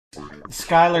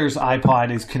Skylar's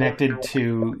iPod is connected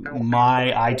to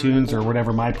my iTunes or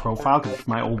whatever, my profile, because it's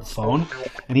my old phone.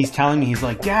 And he's telling me, he's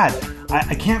like, Dad,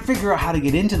 I can't figure out how to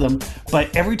get into them,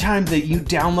 but every time that you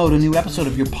download a new episode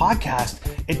of your podcast,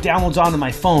 it downloads onto my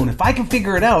phone. If I can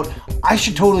figure it out, I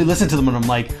should totally listen to them. And I'm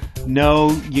like,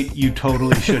 no, you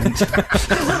totally shouldn't.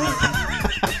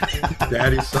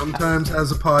 Daddy sometimes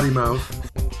has a potty mouth.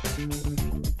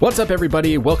 What's up,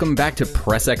 everybody? Welcome back to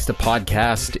Press X to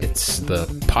Podcast. It's the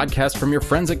podcast from your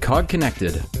friends at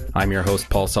COGconnected. I'm your host,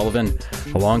 Paul Sullivan.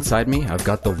 Alongside me, I've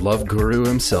got the love guru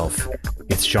himself.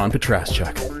 It's Shawn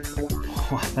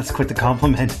Petraschuk. Wow, that's quite the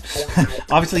compliment.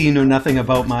 Obviously, you know nothing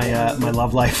about my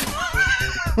love life.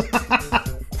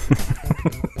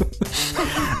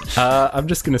 I'm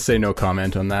just going to say no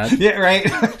comment on that. Yeah,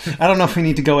 right. I don't know if we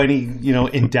need to go any,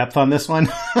 in depth on this one,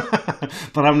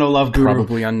 but I'm no love guru.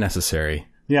 Probably unnecessary.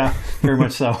 Yeah, very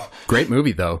much so. Great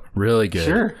movie, though. Really good.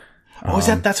 Sure. Oh, is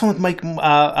that's one with Mike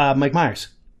Myers?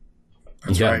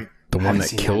 That's right. The one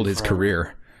that killed his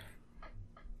career.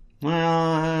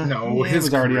 Well, no, it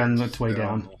was already on its way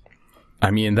down.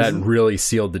 I mean, that really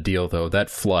sealed the deal, though. That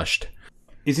flushed.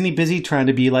 Isn't he busy trying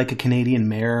to be like a Canadian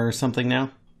mayor or something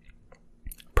now?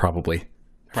 Probably.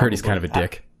 I've heard he's kind of a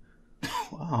dick.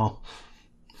 Wow.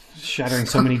 Shattering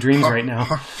so many dreams right now.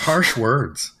 Harsh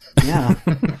words. Yeah.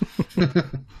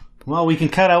 Well, we can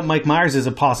cut out Mike Myers as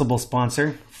a possible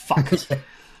sponsor. Fuck.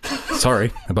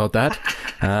 Sorry about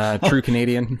that. True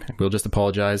Canadian. We'll just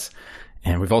apologize.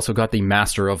 And we've also got the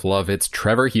master of love. It's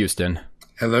Trevor Houston.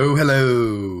 Hello,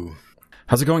 hello.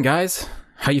 How's it going, guys?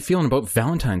 How you feeling about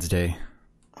Valentine's Day?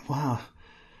 Wow.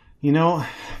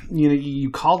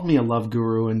 You called me a love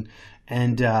guru,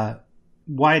 and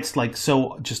why it's like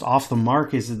so just off the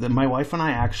mark is that my wife and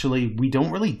I we don't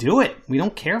really do it. We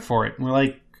don't care for it. We're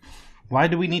like, why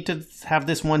do we need to have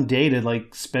this one day to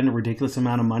like spend a ridiculous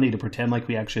amount of money to pretend like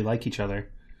we actually like each other?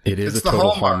 It's a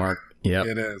total Hallmark. Yeah,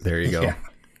 it is. There you go. Yeah.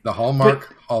 The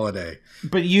Hallmark holiday.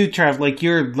 But you, Trev, like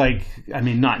you're like, I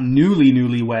mean, not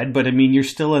newlywed, but I mean, you're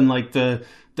still in like the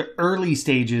early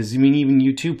stages. I mean, even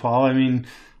you too, Paul. I mean,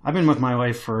 I've been with my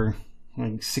wife for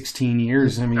like 16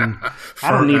 years. I mean,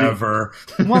 I don't need to.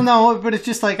 Well, no, but it's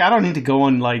just like, I don't need to go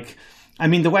on like, I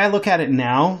mean, the way I look at it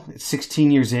now, 16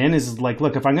 years in, is like,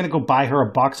 look, if I'm going to go buy her a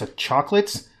box of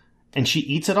chocolates and she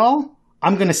eats it all,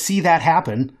 I'm going to see that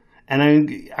happen. And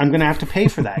I'm going to have to pay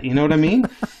for that. You know what I mean?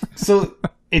 So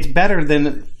it's better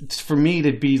than for me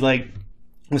to be like,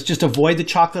 let's just avoid the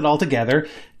chocolate altogether,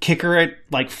 kick her at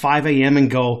like 5 a.m.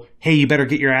 and go, hey, you better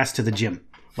get your ass to the gym.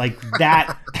 Like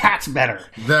that's better.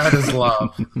 That is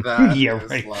love. Yeah,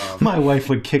 right. Love. My wife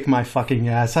would kick my fucking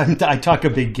ass. I talk a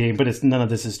big game, but none of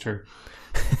this is true.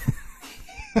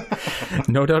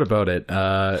 No doubt about it.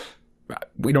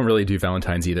 We don't really do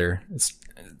Valentine's either.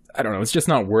 I don't know. It's just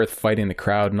not worth fighting the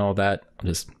crowd and all that. I'll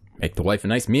just make the wife a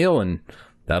nice meal and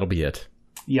that'll be it.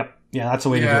 Yep. Yeah, that's the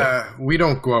way to do it. Yeah, we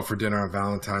don't go out for dinner on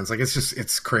Valentine's. Like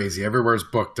it's crazy. Everywhere's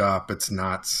booked up. It's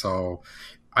nuts. So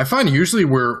I find usually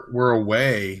we're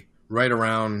away right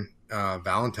around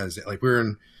Valentine's Day. Like we're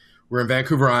in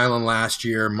Vancouver Island last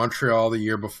year, Montreal the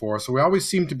year before. So we always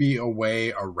seem to be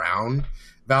away around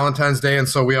Valentine's Day. And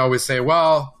so we always say,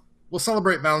 well, we'll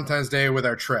celebrate Valentine's Day with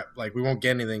our trip. Like we won't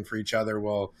get anything for each other.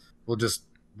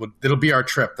 It'll be our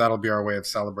trip. That'll be our way of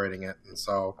celebrating it. And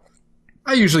so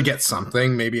I usually get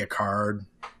something, maybe a card,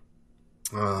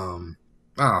 something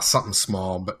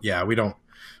small. But yeah, we don't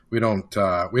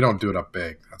do it up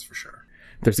big. That's for sure.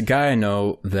 There's a guy I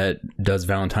know that does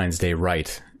Valentine's Day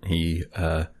right. He's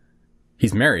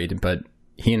married, but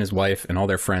he and his wife and all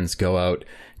their friends go out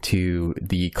to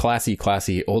the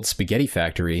classy old spaghetti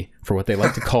factory for what they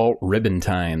like to call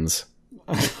ribbon-tines.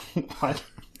 What?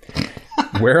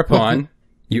 Whereupon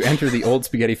you enter the old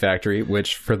spaghetti factory,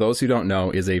 which, for those who don't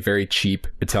know, is a very cheap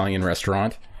Italian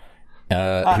restaurant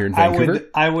here in Vancouver.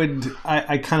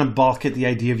 I kind of balk at the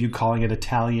idea of you calling it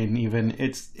Italian. Even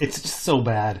it's just so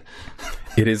bad.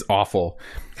 It is awful,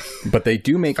 but they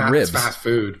do make ribs. Fast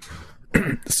food.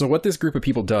 So what this group of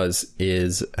people does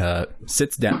is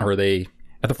sits down, or they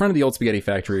at the front of the old spaghetti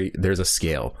factory. There's a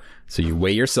scale, so you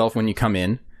weigh yourself when you come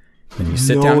in. And you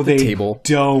sit down at the table.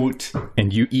 Don't.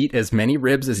 And you eat as many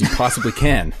ribs as you possibly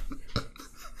can.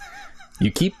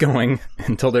 You keep going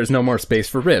until there's no more space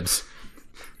for ribs.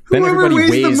 Then Whoever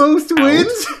everybody weighs the most out.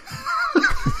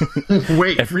 wins.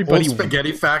 Wait, everybody. Old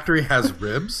Spaghetti Factory has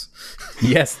ribs?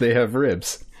 Yes, they have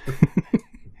ribs.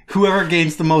 Whoever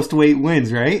gains the most weight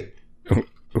wins, right?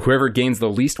 Whoever gains the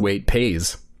least weight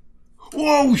pays.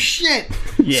 Whoa, shit!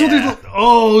 Yeah. So there's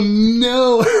oh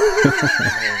no!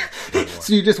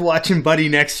 So you're just watching Buddy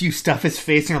next to you stuff his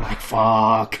face and you're like,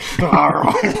 fuck.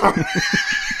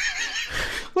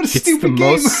 What a It's stupid the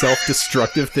game. most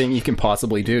self-destructive thing you can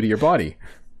possibly do to your body.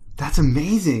 That's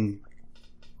amazing.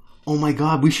 Oh my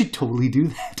God, we should totally do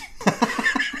that.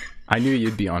 I knew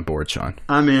you'd be on board, Shawn.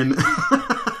 I'm in.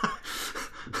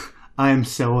 I am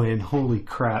so in. Holy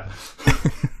crap.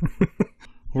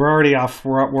 We're already off.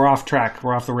 We're off track.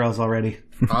 We're off the rails already.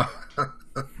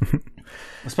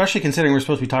 Especially considering we're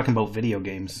supposed to be talking about video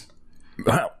games.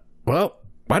 Well,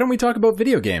 why don't we talk about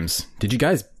video games? Did you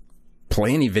guys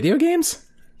play any video games?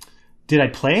 Did I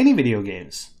play any video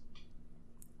games?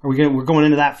 We're going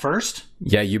into that first?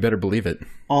 Yeah, you better believe it.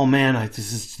 Oh man,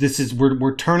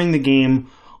 we're turning the game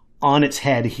on its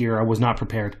head here. I was not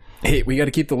prepared. Hey, we got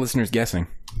to keep the listeners guessing.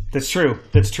 That's true.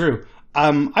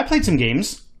 I played some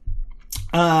games.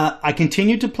 I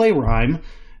continued to play Rime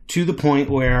to the point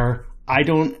where I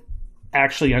don't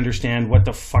actually understand what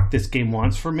the fuck this game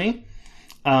wants from me.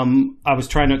 I was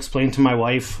trying to explain to my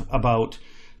wife about,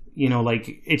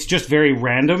 like, it's just very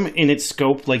random in its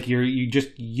scope. Like you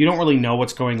don't really know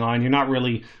what's going on. You're not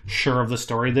really sure of the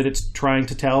story that it's trying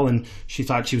to tell. And she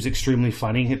thought she was extremely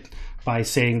funny by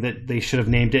saying that they should have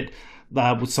named it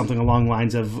with something along the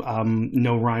lines of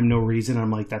no rhyme, no reason.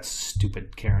 I'm like, that's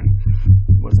stupid, Karen.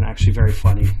 It wasn't actually very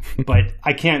funny. But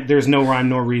there's no rhyme,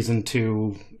 no reason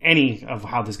to any of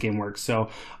how this game works. So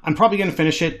I'm probably going to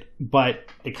finish it, but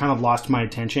it kind of lost my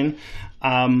attention.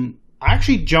 I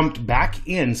actually jumped back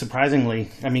in,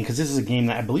 surprisingly. I mean, because this is a game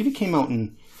that I believe it came out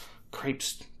in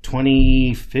Crepes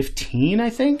 2015, I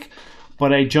think.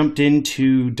 But I jumped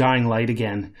into Dying Light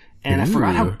again. And I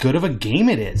forgot how good of a game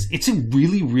it is. It's a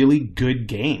really, really good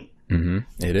game. Mm-hmm.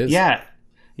 It is. Yeah.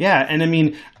 And I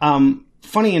mean,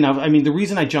 funny enough, I mean, the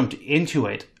reason I jumped into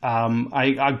it,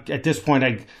 I at this point,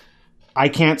 I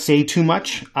can't say too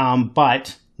much,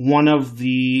 but one of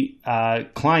the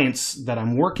clients that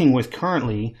I'm working with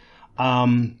currently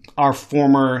are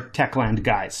former Techland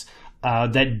guys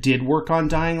that did work on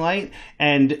Dying Light.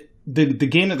 And the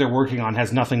game that they're working on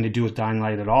has nothing to do with Dying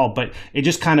Light at all, but it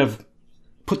just kind of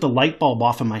put the light bulb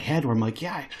off in my head where I'm like,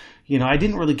 yeah, I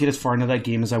didn't really get as far into that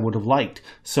game as I would have liked.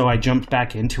 So I jumped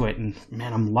back into it and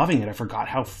man, I'm loving it. I forgot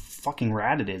how fucking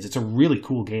rad it is. It's a really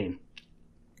cool game.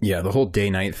 Yeah, the whole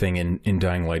day-night thing in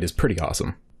Dying Light is pretty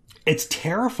awesome. It's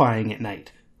terrifying at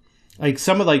night. Like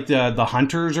some of like the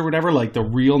hunters or whatever, like the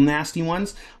real nasty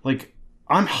ones, like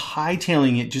I'm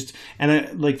hightailing it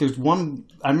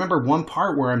I remember one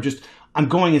part where I'm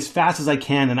going as fast as I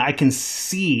can and I can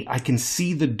see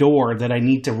the door that I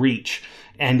need to reach.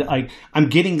 And I'm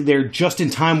getting there just in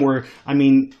time where, I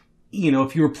mean,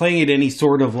 if you were playing it any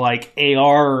sort of like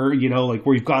AR, like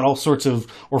where you've got all sorts of,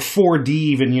 or 4D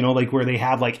even, like where they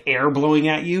have like air blowing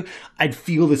at you, I'd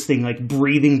feel this thing like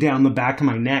breathing down the back of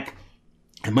my neck.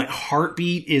 And my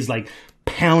heartbeat is like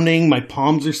pounding. My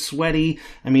palms are sweaty.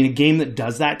 I mean, a game that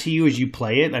does that to you as you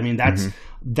play it, I mean,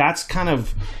 that's kind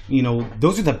of,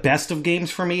 those are the best of games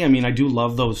for me. I mean, I do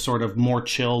love those sort of more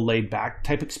chill, laid back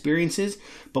type experiences.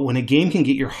 But when a game can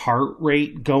get your heart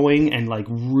rate going and like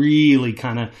really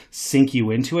kind of sink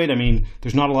you into it, I mean,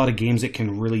 there's not a lot of games that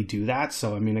can really do that.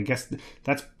 So, I mean, I guess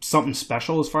that's something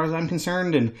special as far as I'm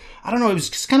concerned. And I don't know, it was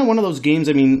just kind of one of those games.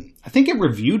 I mean, I think it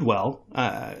reviewed well,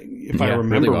 if I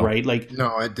remember really well. right. Like,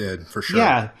 no, it did for sure.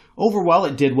 Yeah, overall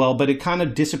it did well, but it kind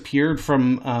of disappeared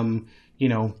from,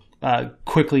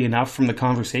 quickly enough from the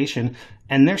conversation,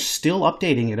 and they're still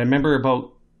updating it. I remember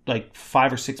about like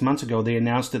 5 or 6 months ago, they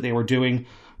announced that they were doing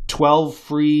 12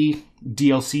 free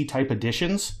DLC type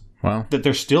editions. Wow. That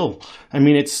they're still, I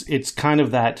mean, it's kind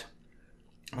of that,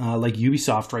 like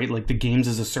Ubisoft, right? Like the games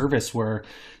as a service where,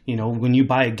 when you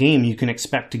buy a game, you can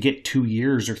expect to get 2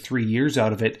 years or 3 years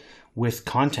out of it with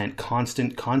constant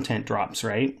content drops,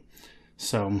 right?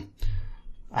 So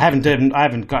I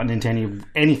haven't gotten into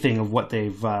anything of what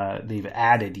they've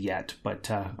added yet,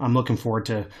 but I'm looking forward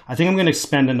to. I think I'm going to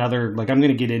spend another, I'm going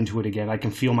to get into it again. I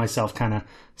can feel myself kind of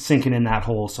sinking in that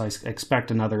hole, so I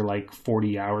expect another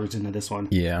 40 hours into this one.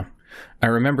 Yeah, I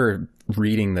remember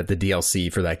reading that the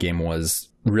DLC for that game was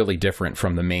really different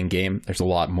from the main game. There's a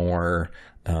lot more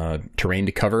terrain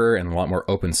to cover and a lot more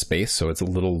open space, so it's a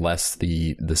little less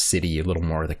the city, a little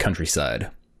more the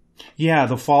countryside. Yeah,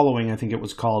 The Following, I think it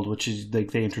was called, which is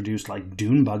like they introduced like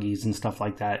dune buggies and stuff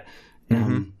like that.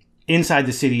 Inside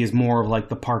the city is more of like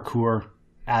the parkour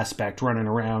aspect, running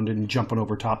around and jumping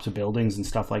over tops of buildings and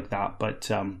stuff like that. But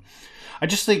I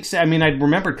just think, I mean, I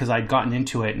remembered because I'd gotten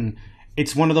into it, and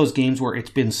it's one of those games where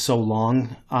it's been so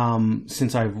long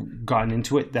since I've gotten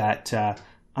into it that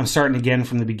I'm starting again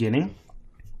from the beginning.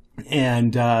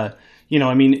 And, I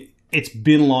mean, it's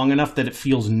been long enough that it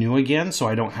feels new again, so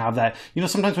I don't have that.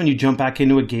 Sometimes when you jump back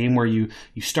into a game where you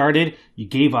started, you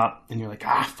gave up, and you're like,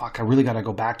 fuck, I really got to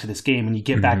go back to this game, and you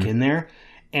get back in there,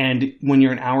 And when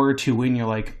you're an hour or two in, you're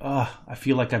like, I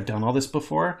feel like I've done all this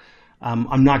before.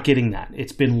 I'm not getting that.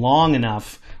 It's been long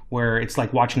enough where it's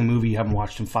like watching a movie you haven't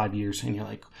watched in 5 years, and you're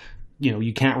like,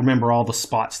 you can't remember all the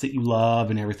spots that you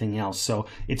love and everything else. So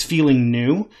it's feeling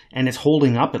new and it's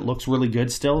holding up. It looks really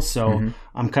good still. So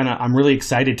I'm really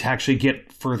excited to actually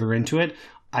get further into it.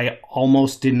 I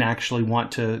almost didn't actually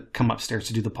want to come upstairs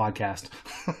to do the podcast.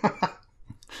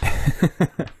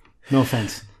 No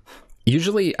offense.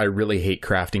 Usually I really hate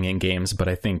crafting in games, but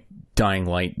I think Dying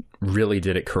Light really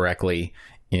did it correctly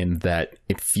in that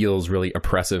it feels really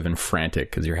oppressive and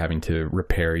frantic because you're having to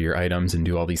repair your items and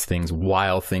do all these things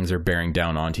while things are bearing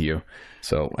down onto you.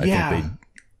 So I think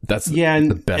that's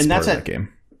the best part of that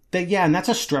game. And that's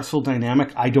a stressful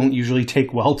dynamic I don't usually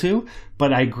take well to,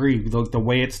 but I agree. The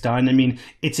way it's done, I mean,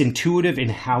 it's intuitive in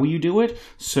how you do it.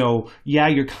 So,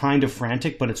 you're kind of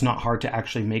frantic, but it's not hard to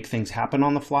actually make things happen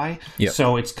on the fly. Yep.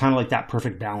 So it's kind of like that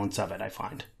perfect balance of it, I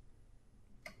find.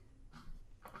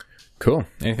 Cool.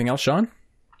 Anything else, Shawn?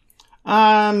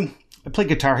 I play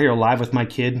Guitar Hero Live with my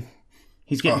kid.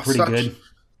 He's getting pretty good.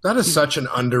 That is such an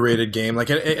underrated game. Like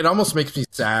it almost makes me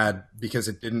sad because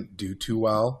it didn't do too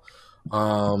well.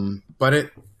 But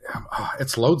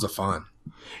it's loads of fun.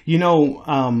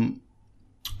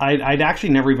 I'd actually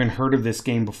never even heard of this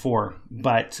game before,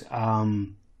 but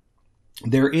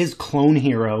there is Clone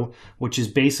Hero, which is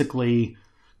basically,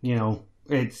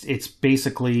 it's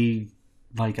basically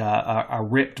like a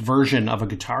ripped version of a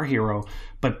Guitar Hero,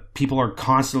 but people are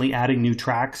constantly adding new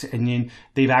tracks, and then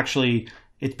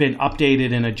it's been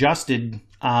updated and adjusted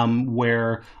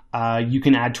where you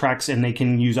can add tracks and they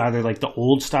can use either like the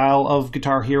old style of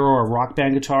Guitar Hero or Rock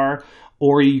Band guitar,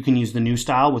 or you can use the new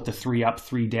style with the 3 up,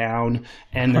 3 down,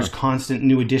 and there's constant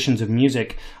new additions of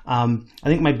music. I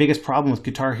think my biggest problem with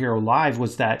Guitar Hero Live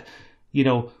was that,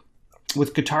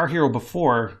 with Guitar Hero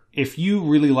before, if you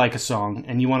really like a song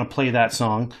and you want to play that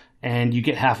song and you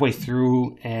get halfway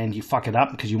through and you fuck it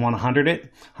up because you want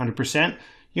 100%,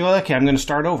 you're like, okay, I'm going to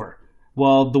start over.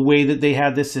 Well, the way that they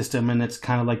had this system, and it's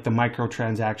kind of like the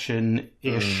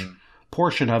microtransaction-ish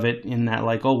portion of it, in that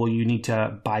like, you need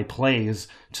to buy plays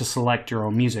to select your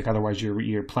own music. Otherwise,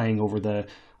 you're playing over the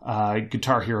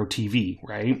Guitar Hero TV,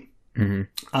 right?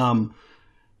 Mm-hmm.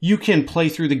 You can play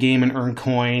through the game and earn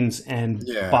coins and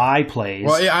buy plays.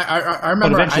 Well, I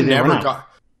remember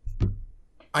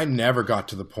I never got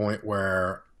to the point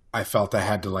where I felt I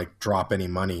had to like drop any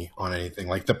money on anything.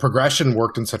 Like the progression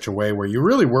worked in such a way where you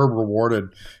really were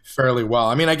rewarded fairly well.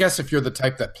 I mean, I guess if you're the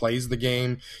type that plays the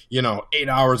game, 8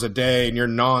 hours a day and you're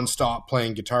nonstop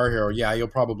playing Guitar Hero, you'll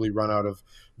probably run out of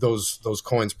those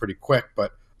coins pretty quick.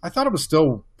 But I thought it was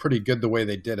still pretty good the way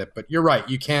they did it. But you're right,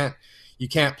 you can't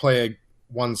play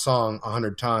one song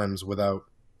 100 times without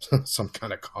some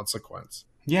kind of consequence.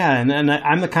 Yeah, and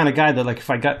I'm the kind of guy that, like,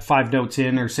 if I got 5 notes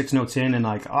in or 6 notes in and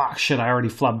like, I already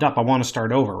flubbed up, I want to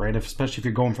start over, right? Especially if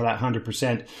you're going for that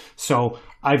 100%. So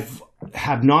have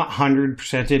not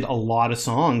 100%ed a lot of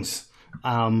songs,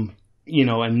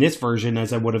 in this version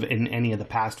as I would have in any of the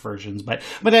past versions. But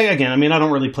again, I mean, I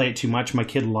don't really play it too much. My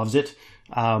kid loves it,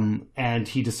 and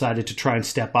he decided to try and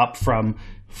step up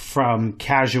from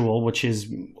casual, which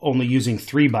is only using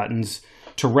 3 buttons,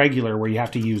 to regular, where you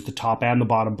have to use the top and the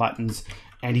bottom buttons.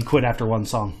 And he quit after one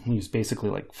song. He was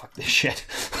basically like, fuck this shit.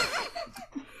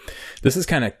 This is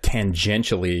kind of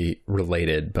tangentially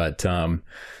related, but I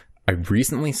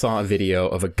recently saw a video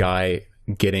of a guy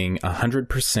getting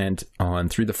 100% on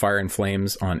Through the Fire and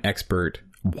Flames on Expert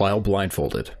while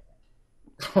blindfolded.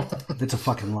 That's a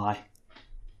fucking lie.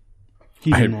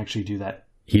 He didn't actually do that.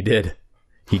 He did.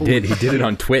 He did it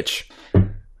on Twitch.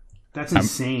 That's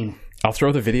insane. I'll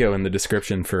throw the video in the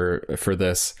description for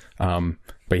this.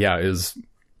 But yeah,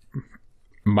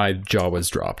 my jaw was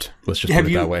dropped. Let's just put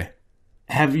it that way.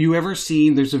 Have you ever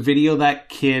seen, there's a video of that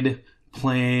kid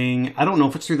playing, I don't know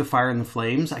if it's Through the Fire and the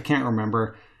Flames, I can't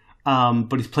remember,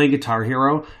 but he's playing Guitar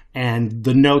Hero, and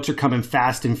the notes are coming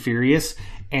fast and furious,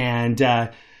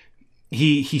 and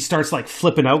he starts like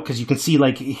flipping out because you can see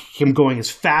like him going as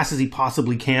fast as he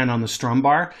possibly can on the strum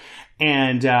bar,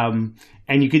 and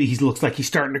he looks like he's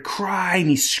starting to cry, and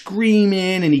he's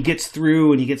screaming, and he gets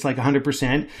through, and he gets like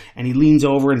 100%, and he leans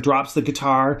over and drops the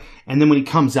guitar, and then when he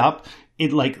comes up,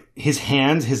 it like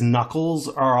his knuckles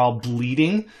are all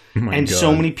bleeding, and God.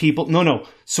 so many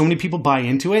people buy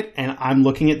into it, and I'm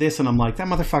looking at this and I'm like, that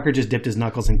motherfucker just dipped his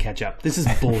knuckles in ketchup. This is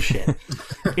bullshit.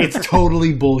 It's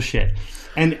totally bullshit.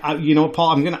 And you know,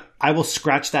 Paul, I will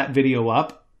scratch that video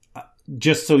up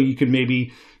just so you can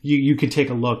maybe you can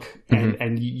take a look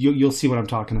and you'll see what I'm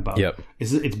talking about. Yep.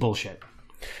 It's bullshit.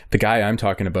 The guy I'm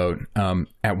talking about,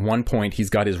 at one point, he's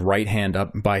got his right hand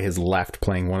up by his left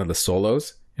playing one of the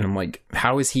solos, And I'm like,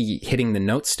 how is he hitting the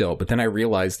notes still? But then I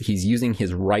realized he's using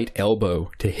his right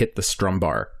elbow to hit the strum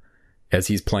bar as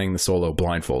he's playing the solo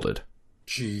blindfolded.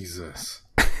 Jesus.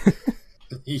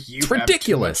 It's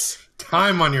ridiculous.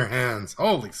 Time on your hands.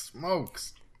 Holy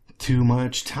smokes. Too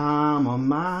much time on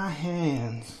my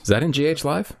hands. Is that in GH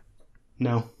Live?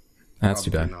 No. That's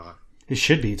too bad. Not. It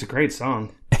should be. It's a great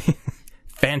song.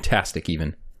 Fantastic,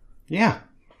 even. Yeah.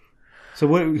 So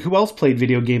who else played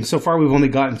video games? So far, we've only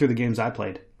gotten through the games I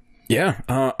played. Yeah,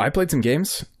 I played some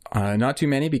games. Not too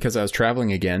many because I was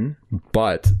traveling again,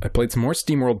 but I played some more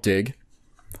SteamWorld Dig.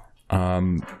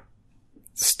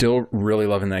 Still really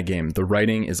loving that game. The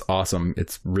writing is awesome.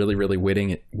 It's really, really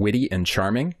witty and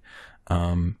charming.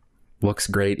 Looks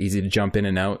great, easy to jump in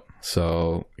and out.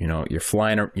 So, you're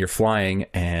flying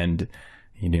and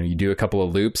you do a couple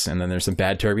of loops and then there's some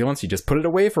bad turbulence. You just put it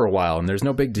away for a while and there's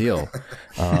no big deal.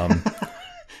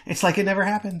 It's like it never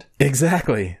happened.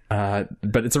 Exactly. But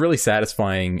it's a really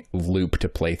satisfying loop to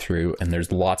play through, and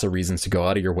there's lots of reasons to go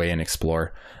out of your way and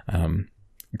explore.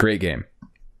 Great game.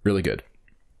 Really good.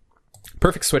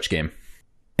 Perfect Switch game.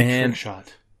 And Trick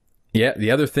Shot. Yeah,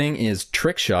 the other thing is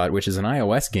Trick Shot, which is an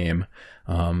iOS game.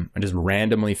 I just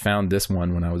randomly found this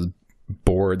one when I was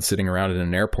bored sitting around at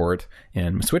an airport,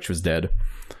 and my Switch was dead.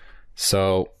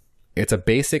 So it's a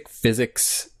basic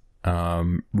physics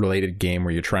related game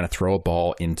where you're trying to throw a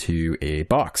ball into a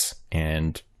box,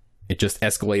 and it just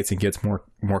escalates and gets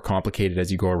more complicated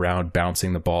as you go around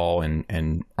bouncing the ball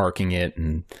and arcing it,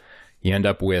 and you end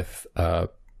up with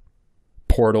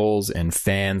portals and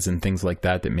fans and things like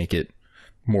that make it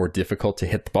more difficult to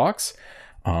hit the box.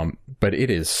 But it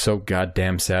is so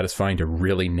goddamn satisfying to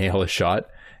really nail a shot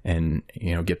and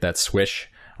get that swish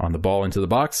on the ball into the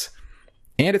box,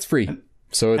 and it's free.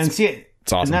 So it's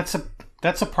awesome. And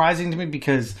that's surprising to me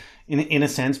because in a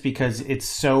sense, because it's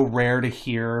so rare to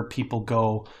hear people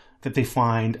go that they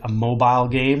find a mobile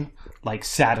game like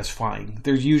satisfying.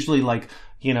 There's usually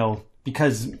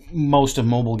because most of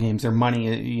mobile games, their money,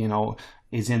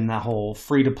 is in the whole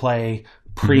free to play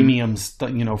premium,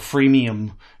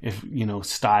 freemium,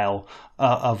 style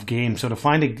of game. So to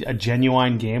find a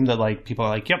genuine game that people are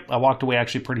like, yep, I walked away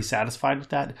actually pretty satisfied with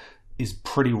that, is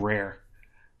pretty rare.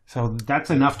 So that's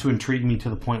enough to intrigue me to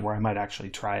the point where I might actually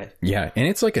try it. Yeah, and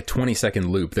it's like a 20-second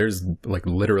loop. There's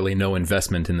literally no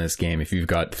investment in this game. If you've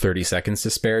got 30 seconds to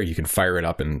spare, you can fire it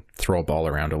up and throw a ball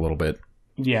around a little bit.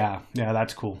 Yeah,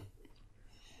 that's cool.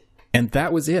 And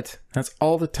that was it. That's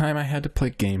all the time I had to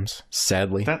play games,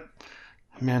 sadly.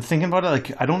 Thinking about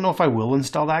it, I don't know if I will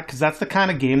install that, because that's the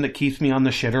kind of game that keeps me on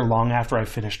the shitter long after I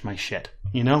finished my shit,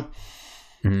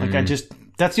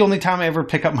 that's the only time I ever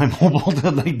pick up my mobile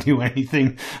to do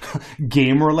anything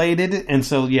game related. And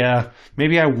so, yeah,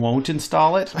 maybe I won't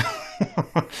install it.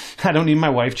 I don't need my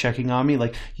wife checking on me.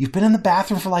 You've been in the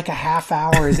bathroom for a half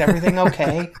hour. Is everything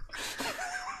okay?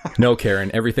 No, Karen,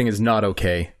 everything is not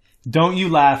okay. Don't you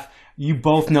laugh. You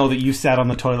both know that you sat on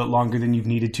the toilet longer than you've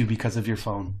needed to because of your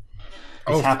phone.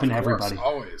 It's happened to everybody.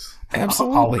 Always.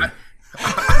 Absolutely.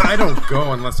 I don't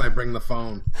go unless I bring the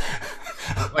phone.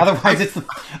 Otherwise,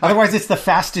 it's the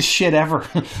fastest shit ever.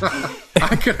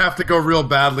 I could have to go real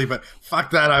badly, but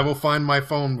fuck that. I will find my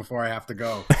phone before I have to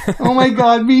go. Oh my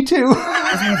God, me too.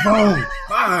 Where's your phone?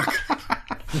 Fuck.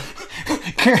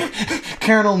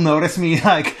 Karen will notice me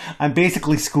I'm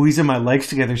basically squeezing my legs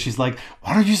together. She's like,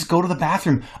 why don't you just go to the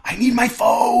bathroom? I need my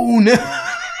phone.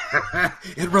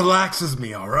 It relaxes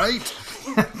me, all right?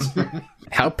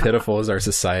 How pitiful is our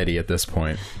society at this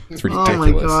point? It's ridiculous.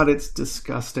 Oh my God, it's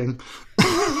disgusting.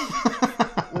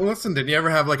 Well, listen, did you ever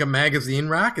have a magazine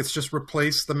rack? It's just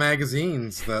replaced the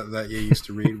magazines that you used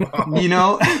to read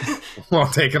while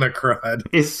taking a crud.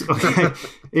 It's okay.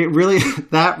 It really,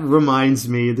 that reminds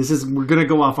me, we're going to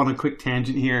go off on a quick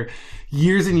tangent here.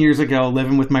 Years and years ago,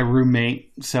 living with my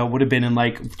roommate, so it would have been in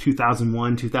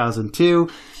 2001, 2002.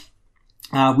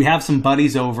 We have some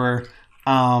buddies over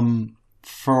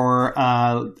for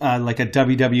a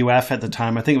WWF at the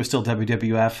time. I think it was still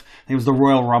WWF. It was the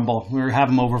Royal Rumble. We were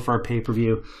having them over for a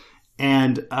pay-per-view.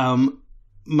 And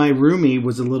my roomie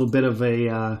was a little bit of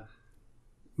a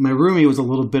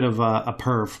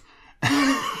perv.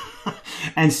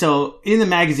 And so in the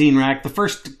magazine rack, the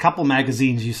first couple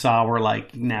magazines you saw were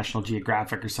National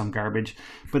Geographic or some garbage.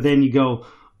 But then you go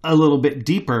a little bit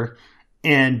deeper,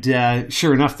 and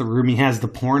sure enough, the roomie has the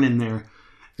porn in there.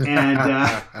 And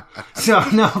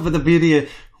but the beauty,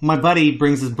 my buddy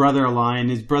brings his brother along, and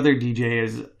his brother DJ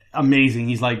is amazing.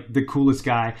 He's the coolest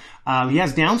guy. He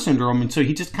has Down syndrome, and so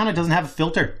he just kind of doesn't have a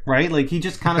filter, right? He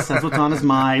just kind of says what's on his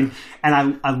mind.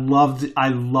 And I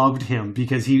loved him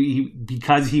because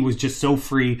he was just so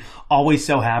free, always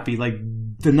so happy,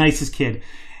 the nicest kid.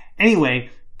 Anyway,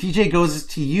 DJ goes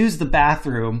to use the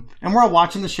bathroom, and we're all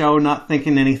watching the show, not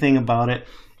thinking anything about it.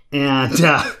 And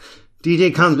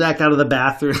DJ comes back out of the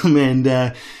bathroom,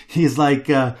 and he's like,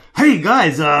 "Hey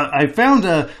guys, I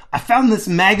found this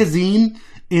magazine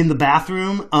in the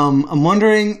bathroom. I'm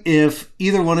wondering if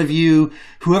either one of you,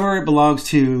 whoever it belongs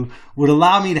to, would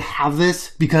allow me to have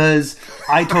this because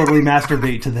I totally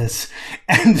masturbate to this."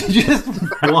 And just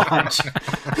watch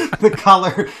the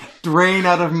color drain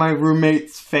out of my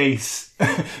roommate's face,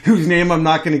 whose name I'm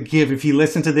not going to give. If he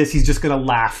listens to this, he's just going to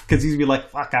laugh because he's going to be like,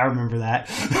 "Fuck, I remember that."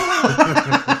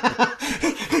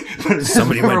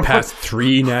 Somebody went past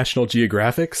 3 National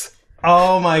Geographics.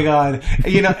 Oh my God.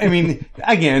 You know, I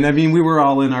mean, we were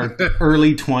all in our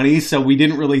early 20s, so we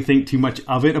didn't really think too much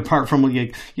of it apart from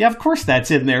like, yeah, of course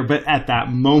that's in there. But at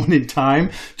that moment in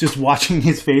time, just watching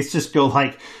his face just go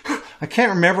like, I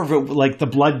can't remember if it like the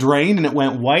blood drained and it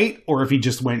went white or if he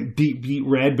just went beet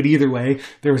red. But either way,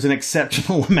 there was an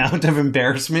exceptional amount of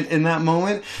embarrassment in that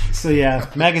moment. So yeah,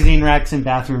 magazine racks in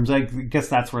bathrooms. I guess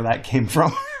that's where that came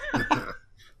from.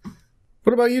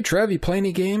 What about you, Trev? You play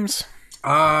any games?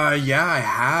 Yeah, I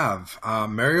have.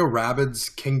 Mario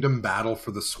Rabbids Kingdom Battle for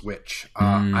the Switch.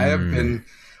 I have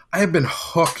been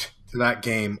hooked to that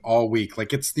game all week.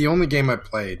 Like, it's the only game I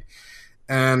played.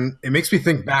 And it makes me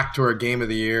think back to our Game of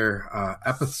the Year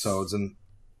episodes, and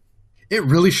it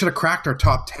really should have cracked our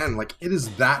top 10. Like, it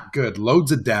is that good.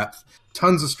 Loads of depth,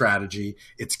 tons of strategy.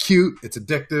 It's cute. It's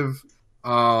addictive.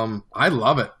 I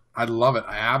love it. I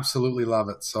absolutely love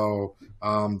it. So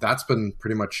that's been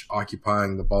pretty much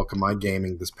occupying the bulk of my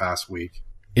gaming this past week.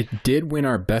 It did win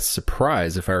our best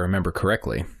surprise, if I remember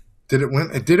correctly. Did it win?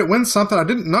 Did it win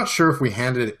something? Not sure if we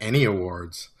handed it any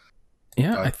awards.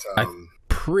 Yeah, but, I'm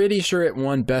pretty sure it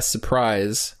won best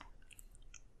surprise.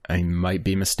 I might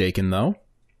be mistaken though.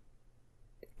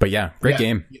 But yeah, great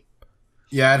game.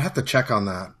 Yeah, I'd have to check on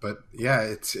that. But yeah,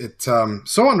 it's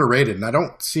so underrated, and I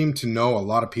don't seem to know a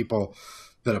lot of people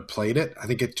that have played it. I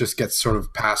think it just gets sort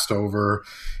of passed over.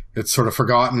 It's sort of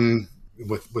forgotten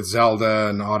with Zelda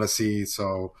and Odyssey.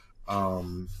 So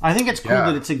I think it's cool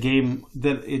that it's a game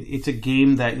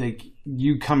that like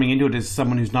you coming into it as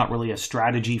someone who's not really a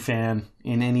strategy fan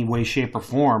in any way, shape, or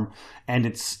form, and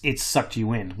it's sucked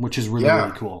you in, which is really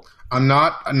really cool. I'm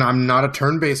not a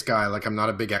turn-based guy. Like, I'm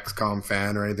not a big XCOM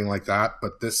fan or anything like that.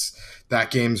 But that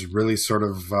game's really sort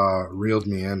of reeled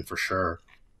me in for sure.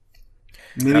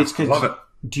 Maybe it's because. Love it.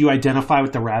 Do you identify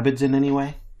with the Rabbids in any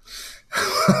way?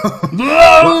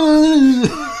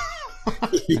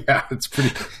 Yeah, it's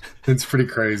pretty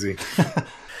crazy.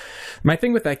 My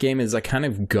thing with that game is I kind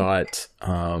of got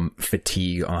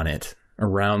fatigue on it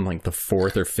around like the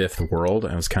 4th or 5th world.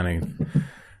 I was kind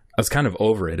of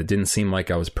over it. It didn't seem like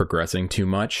I was progressing too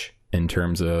much in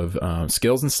terms of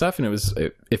skills and stuff, and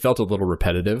it felt a little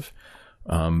repetitive.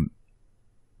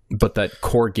 But that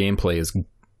core gameplay is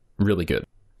really good.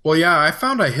 Well, yeah, I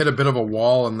found I hit a bit of a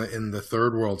wall in the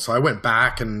 3rd world, so I went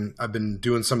back and I've been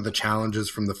doing some of the challenges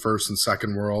from the 1st and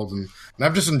 2nd world, and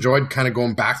I've just enjoyed kind of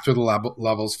going back through the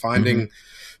levels, finding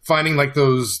like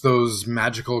those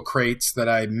magical crates that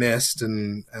I missed,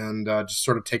 and just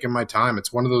sort of taking my time.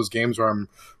 It's one of those games where I'm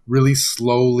really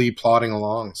slowly plodding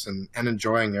along and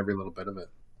enjoying every little bit of it.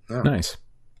 Yeah. Nice.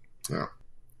 Yeah.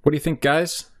 What do you think,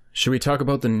 guys? Should we talk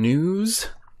about the news?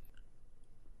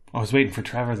 I was waiting for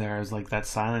Trevor there. I was like, that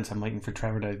silence. I'm waiting for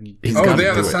Trevor to... the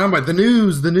soundbite. The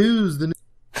news.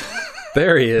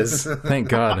 There he is. Thank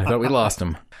God. I thought we lost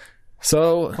him.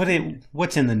 So...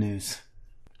 What's in the news?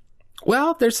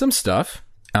 Well, there's some stuff.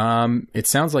 It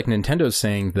sounds like Nintendo's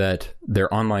saying that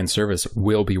their online service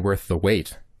will be worth the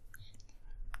wait.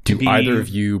 Do either of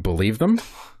you believe them?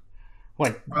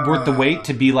 What, worth the wait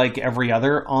to be like every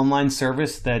other online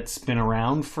service that's been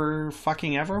around for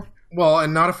fucking ever? Well,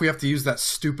 and not if we have to use that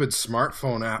stupid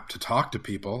smartphone app to talk to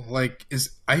people. Like,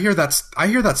 I hear that's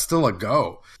still a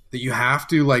go. That you have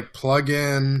to like plug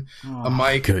in a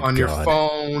mic on your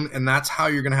phone, and that's how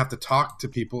you're going to have to talk to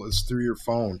people is through your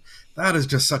phone. That is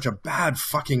just such a bad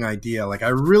fucking idea. Like, I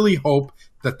really hope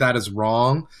that is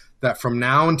wrong. That from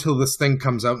now until this thing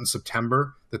comes out in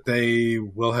September, that they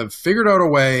will have figured out a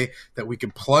way that we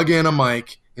can plug in a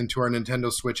mic into our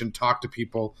Nintendo Switch and talk to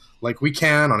people like we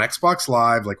can on Xbox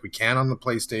Live, like we can on the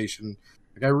PlayStation.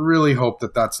 Like, I really hope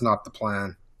that's not the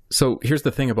plan. So here's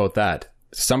the thing about that.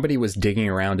 Somebody was digging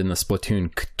around in the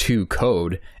Splatoon 2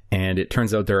 code, and it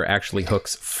turns out there are actually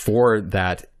hooks for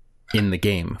that in the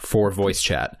game, for voice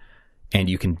chat. And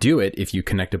you can do it if you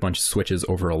connect a bunch of switches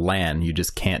over a LAN. You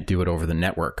just can't do it over the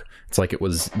network. It's like it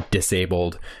was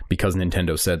disabled because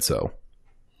Nintendo said so.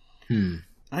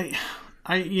 I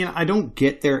don't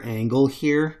get their angle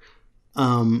here.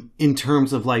 in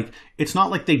terms of like, it's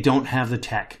not like they don't have the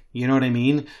tech. You know what I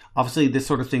mean? Obviously, this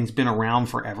sort of thing's been around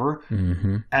forever.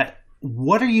 Mm-hmm.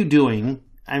 What are you doing?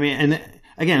 I mean, and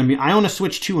again, I own a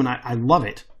Switch too, and I love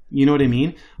it. You know what I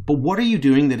mean? But what are you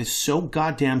doing that is so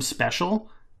goddamn special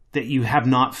that you have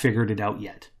not figured it out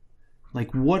yet?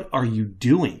 Like, what are you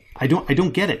doing? I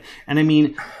don't get it. And I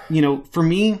mean, you know, for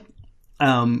me,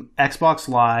 Xbox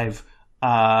Live,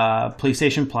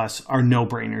 PlayStation Plus are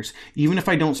no-brainers. Even if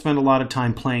I don't spend a lot of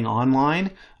time playing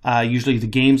online, usually the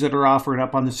games that are offered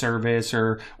up on the service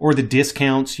or the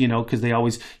discounts, you know, because they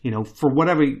always, you know, for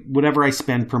whatever I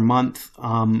spend per month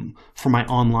for my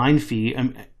online fee,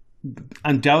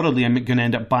 undoubtedly I'm going to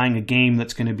end up buying a game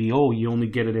that's going to be, oh, you only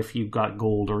get it if you've got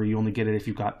gold, or you only get it if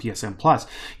you've got PSN Plus.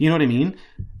 You know what I mean?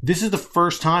 This is the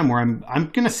first time where I'm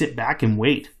going to sit back and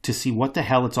wait to see what the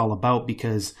hell it's all about,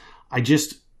 because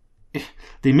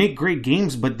they make great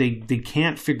games, but they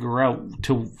can't figure out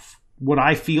to what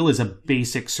I feel is a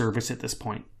basic service at this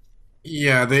point.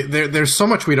 Yeah, there's so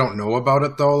much we don't know about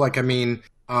it, though. Like, I mean,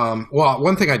 well,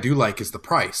 one thing I do like is the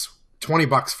price.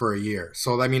 $20 for a year.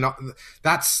 So, I mean,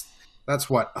 that's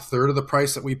what, a third of the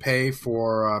price that we pay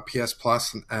for PS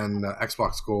Plus and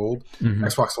Xbox Gold,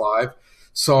 Xbox Live.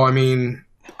 So, I mean,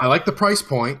 I like the price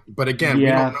point, but again,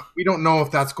 we don't know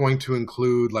if that's going to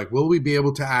include, like, will we be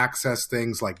able to access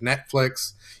things like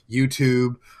Netflix,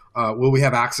 YouTube? Will we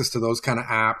have access to those kind of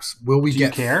apps? Will we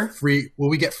get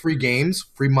free games,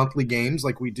 free monthly games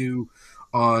like we do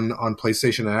on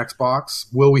PlayStation and Xbox?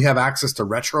 Will we have access to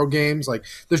retro games? Like,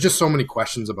 there's just so many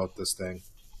questions about this thing.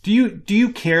 Do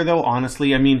you care though?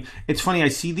 Honestly, I mean, it's funny. I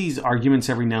see these arguments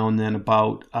every now and then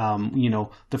about, you know,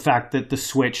 the fact that the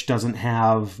Switch doesn't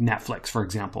have Netflix, for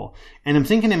example. And I'm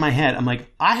thinking in my head, I'm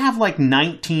like, I have like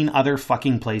 19 other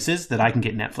fucking places that I can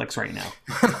get Netflix right now.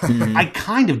 I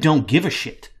kind of don't give a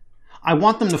shit. I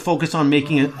want them to focus on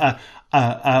making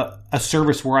a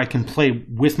service where I can play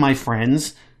with my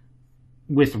friends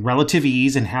with relative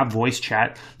ease and have voice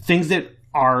chat. Things that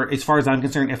are, as far as I'm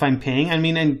concerned, if I'm paying, I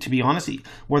mean, and to be honest,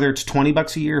 whether it's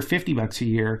 $20 a year or $50 a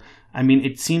year, I mean,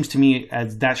 it seems to me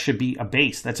as that should be a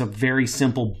base. That's a very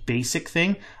simple, basic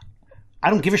thing. I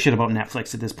don't give a shit about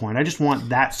Netflix at this point. I just want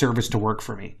that service to work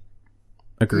for me.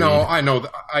 Agreed. No, I know.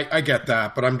 I get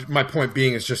that, but my point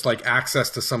being is just like access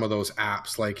to some of those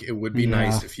apps. Like, it would be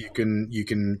nice if you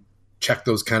can check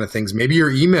those kind of things. Maybe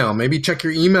your email. Maybe check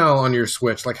your email on your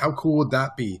Switch. Like, how cool would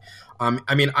that be?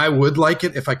 I mean, I would like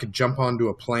it if I could jump onto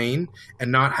a plane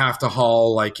and not have to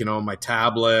haul, like, you know, my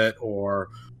tablet or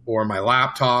my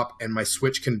laptop, and my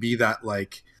Switch can be that,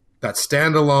 like, that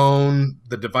standalone,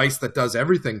 the device that does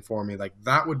everything for me. Like,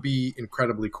 that would be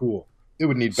incredibly cool. It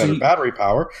would need better battery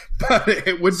power, but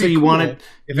it would be cool if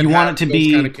it had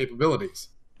those kind of capabilities.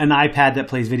 An iPad that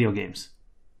plays video games.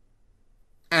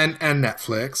 And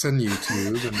Netflix and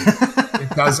YouTube, and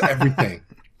it does everything.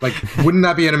 Like, wouldn't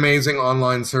that be an amazing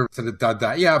online service that it did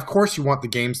that? Yeah, of course you want the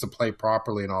games to play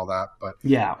properly and all that, but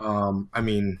yeah, I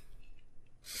mean,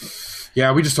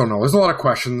 yeah, we just don't know. There's a lot of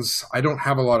questions. I don't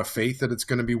have a lot of faith that it's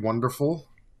going to be wonderful.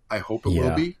 I hope it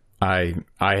will be. I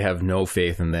have no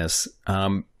faith in this.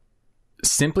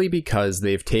 Simply because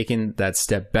they've taken that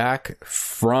step back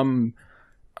from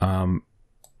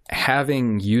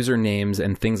having usernames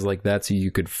and things like that so you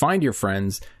could find your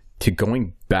friends, to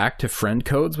going back to friend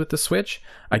codes with the Switch.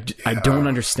 I don't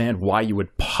understand why you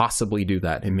would possibly do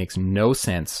that. It makes no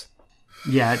sense.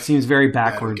 Yeah, it seems very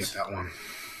backwards. I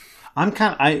don't get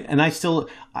that one.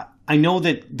 I know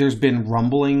that there's been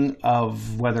rumbling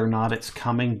of whether or not it's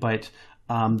coming, but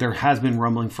there has been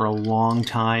rumbling for a long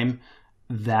time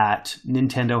that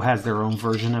Nintendo has their own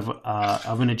version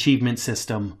of an achievement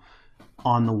system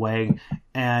on the way.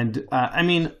 And I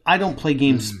mean, I don't play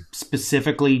games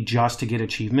specifically just to get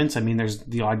achievements. I mean, there's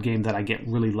the odd game that I get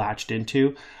really latched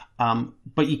into.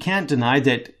 But you can't deny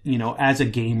that, you know, as a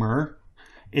gamer,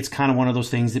 it's kind of one of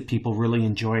those things that people really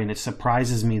enjoy. And it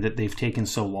surprises me that they've taken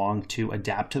so long to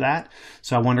adapt to that.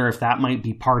 So I wonder if that might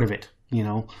be part of it, you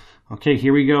know. Okay,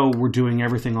 here we go. We're doing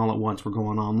everything all at once. We're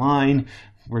going online.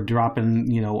 We're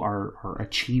dropping, you know, our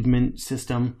achievement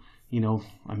system. You know,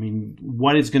 I mean,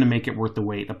 what is going to make it worth the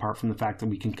wait apart from the fact that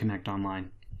we can connect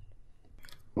online?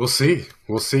 We'll see.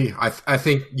 We'll see. I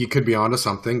think you could be onto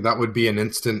something. That would be an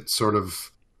instant sort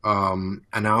of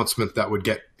announcement that would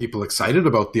get people excited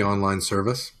about the online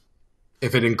service.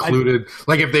 If it included,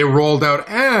 like if they rolled out,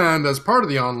 and as part of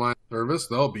the online service,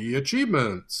 there'll be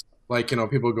achievements. Like, you know,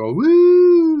 people go,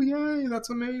 woo, yay, that's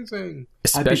amazing.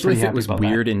 Especially if it was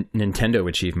weird in Nintendo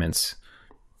achievements,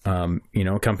 you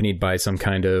know, accompanied by some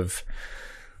kind of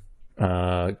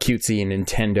cutesy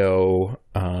Nintendo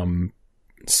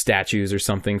statues or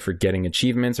something for getting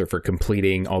achievements or for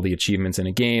completing all the achievements in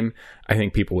a game, I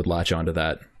think people would latch onto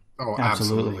that. Oh,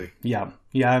 absolutely. Yeah.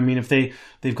 I mean, if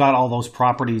they've got all those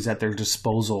properties at their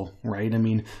disposal, right? I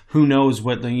mean, who knows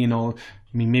what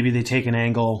maybe they take an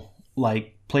angle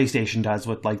like PlayStation does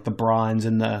with like the bronze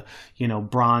and the,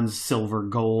 bronze, silver,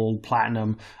 gold,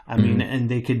 platinum. I mean, and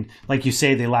they could, like you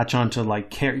say, they latch on to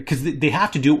like because they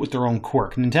have to do it with their own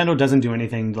quirk. Nintendo doesn't do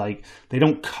anything like they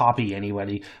don't copy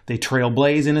anybody. They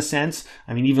trailblaze in a sense.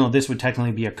 I mean, even though this would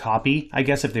technically be a copy, I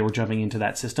guess if they were jumping into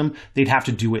that system, they'd have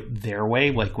to do it their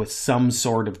way, like with some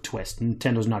sort of twist.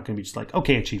 Nintendo's not going to be just like,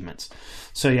 okay, achievements.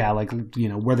 So yeah, like,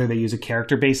 whether they use a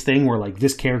character-based thing where like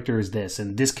this character is this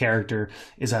and this character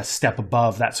is a step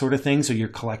above, that sort of thing. So you're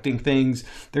collecting things.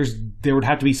 There would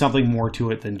have to be something more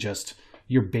to it than just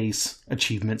your base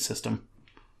achievement system.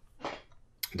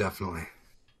 Definitely.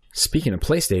 Speaking of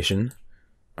PlayStation,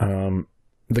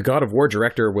 the God of War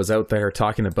director was out there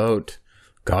talking about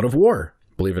God of War,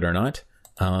 believe it or not,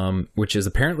 which is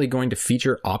apparently going to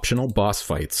feature optional boss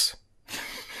fights.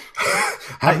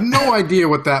 I have no idea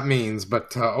what that means,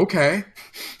 but okay.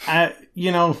 I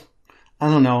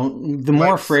don't know. The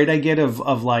more afraid I get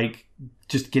of like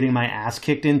just getting my ass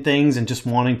kicked in things and just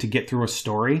wanting to get through a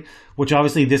story, which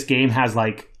obviously this game has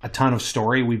like a ton of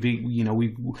story. We've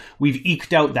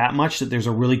eked out that much that there's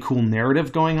a really cool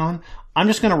narrative going on. I'm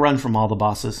just going to run from all the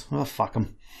bosses. Oh, fuck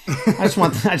them. I just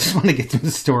want to get through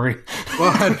the story.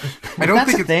 Well, I don't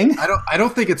think thing. I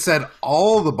don't think it said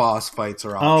all the boss fights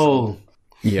are optional. Oh.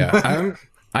 Yeah,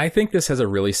 I think this has a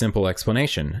really simple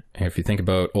explanation. If you think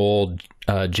about old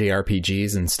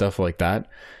JRPGs and stuff like that,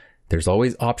 there's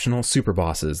always optional super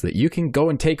bosses that you can go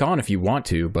and take on if you want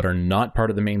to, but are not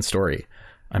part of the main story.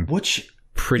 I'm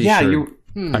pretty sure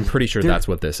that's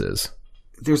what this is.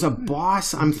 There's a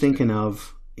boss I'm thinking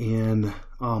of, and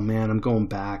oh man, I'm going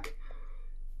back.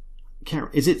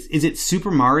 Is it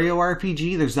Super Mario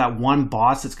RPG? There's that one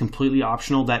boss that's completely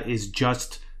optional that is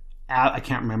just, I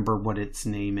can't remember what its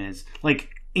name is. Like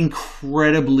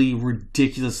incredibly,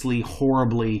 ridiculously,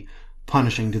 horribly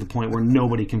punishing to the point where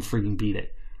nobody can freaking beat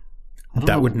it.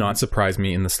 That would not surprise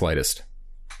me in the slightest.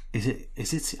 Is it?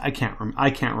 I can't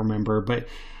remember, but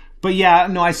yeah,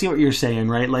 no, I see what you're saying,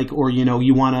 right? Like, or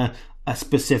you want a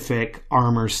specific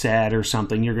armor set or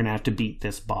something, you're gonna have to beat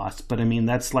this boss. But I mean,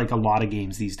 that's like a lot of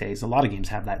games these days. A lot of games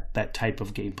have that type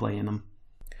of gameplay in them.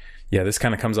 Yeah, this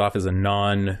kind of comes off as a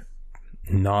non-news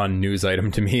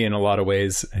item to me in a lot of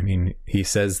ways. I mean, he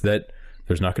says that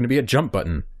there's not going to be a jump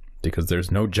button because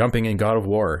there's no jumping in God of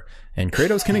War, and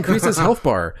Kratos can increase his health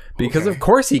bar because of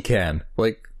course he can.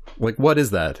 Like what is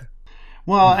that?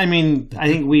 Well, I mean, I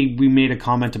think we made a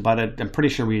comment about it. I'm pretty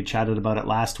sure we had chatted about it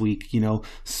last week.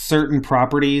 Certain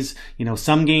properties,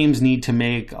 some games need to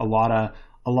make a lot of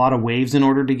waves in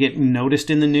order to get noticed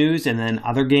in the news, and then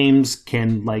other games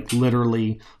can like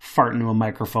literally fart into a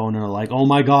microphone and are like, oh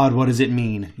my god, what does it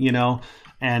mean?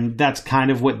 And that's kind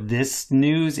of what this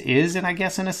news is, and I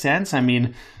guess in a sense, I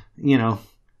mean,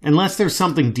 unless there's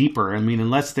something deeper. I mean,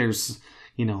 unless there's,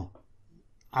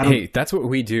 Hey, that's what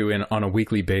we do on a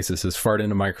weekly basis, is fart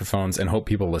into microphones and hope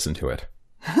people listen to it.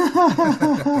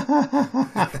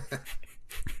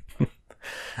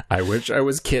 I wish I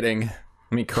was kidding.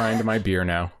 Let me cry into my beer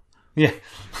now. Yeah.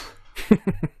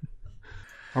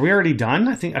 Are we already done?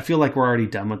 I feel like we're already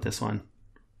done with this one.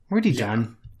 We're already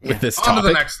done. With this On topic. to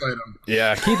the next item.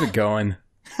 Yeah, keep it going.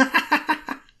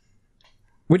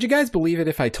 Would you guys believe it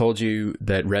if I told you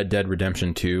that Red Dead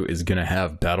Redemption 2 is going to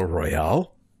have Battle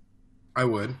Royale? I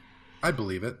would. I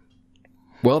believe it.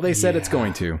 Well, they said it's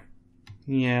going to.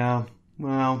 Yeah.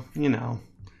 Well,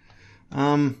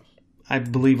 I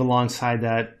believe alongside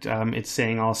that, it's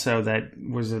saying also that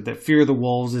that Fear of the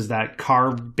Wolves is that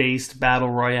car-based battle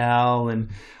royale, and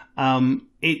I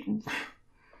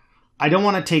don't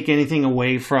want to take anything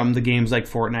away from the games like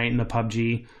Fortnite and the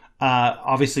PUBG.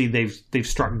 Obviously, they've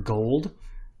struck gold,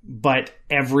 but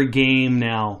every game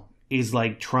now is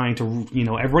like trying to,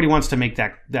 everybody wants to make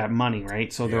that money,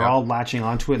 right? So they're all latching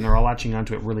onto it, and they're all latching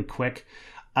onto it really quick.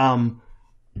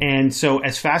 And so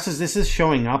as fast as this is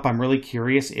showing up, I'm really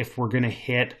curious if we're going to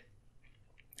hit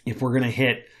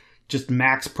just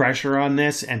max pressure on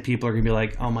this, and people are going to be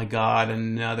like, oh my God,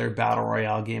 another battle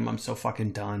royale game. I'm so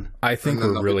fucking done. I think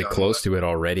we're really close to it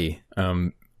already.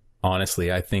 Honestly,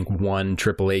 I think one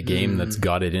AAA game that's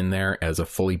got it in there as a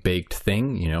fully baked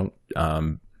thing,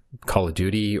 Call of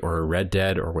Duty or Red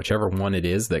Dead or whichever one it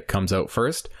is that comes out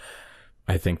first,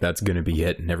 I think that's going to be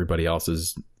it. And everybody else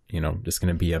is, just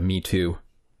going to be a Me Too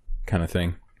kind of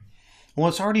thing. Well,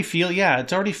 it's already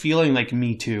feeling like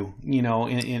Me Too,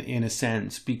 in a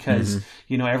sense, because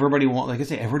everybody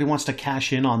wants to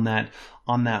cash in on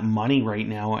that money right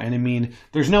now, and I mean,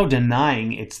 there's no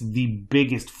denying it's the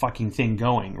biggest fucking thing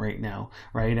going right now,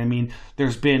 right? I mean,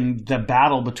 there's been the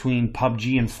battle between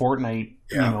PUBG and Fortnite,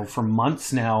 for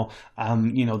months now.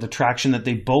 The traction that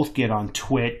they both get on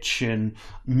Twitch and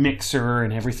Mixer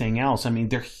and everything else. I mean,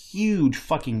 they're huge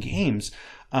fucking games,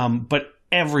 but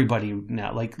everybody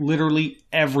now, like literally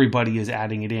everybody is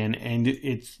adding it in, and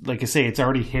it's like I say, it's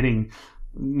already hitting,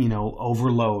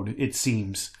 overload, it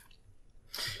seems.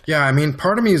 Yeah, I mean,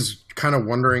 part of me is kind of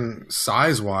wondering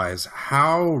size-wise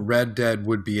how Red Dead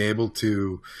would be able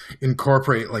to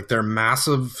incorporate like their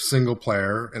massive single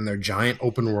player and their giant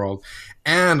open world,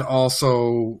 and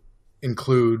also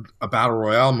include a battle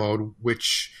royale mode,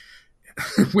 which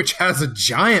has a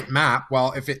giant map.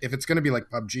 Well, if it's going to be like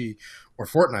PUBG or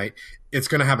Fortnite, it's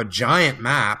going to have a giant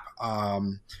map.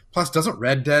 Plus, doesn't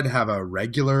Red Dead have a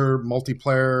regular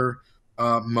multiplayer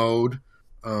mode,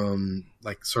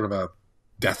 like sort of a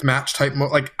deathmatch type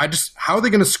mode? Like, how are they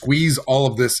going to squeeze all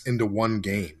of this into one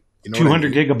game?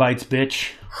 200 gigabytes,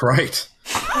 bitch. Right.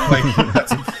 Like,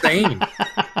 that's insane.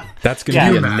 That's going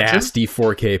to be a nasty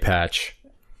 4K patch.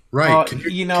 Right. Can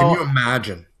you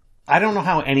imagine? I don't know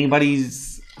how anybody,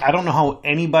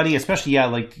 especially,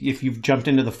 like if you've jumped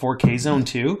into the 4K zone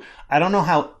too, I don't know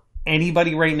how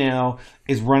anybody right now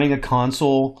is running a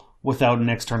console without an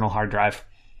external hard drive.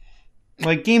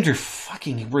 Like, games are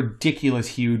fucking ridiculous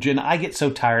huge, and I get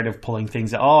so tired of pulling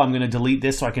things out. Oh, I'm going to delete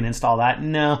this so I can install that.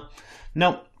 No.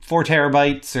 Nope. 4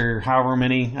 terabytes or however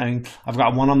many. I mean, I've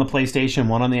got one on the PlayStation,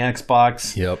 one on the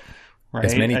Xbox. Yep. Right?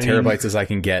 As many terabytes as I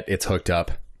can get, it's hooked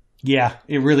up. Yeah,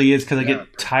 it really is, because I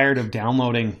get tired of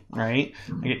downloading, right?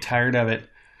 I get tired of it.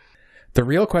 The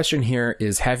real question here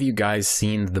is, have you guys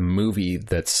seen the movie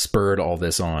that spurred all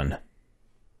this on?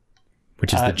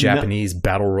 Which is the Japanese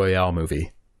Battle Royale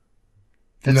movie.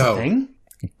 That's a thing?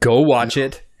 Go watch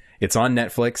it. It's on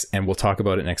Netflix, and we'll talk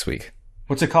about it next week.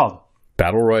 What's it called?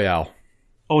 Battle Royale.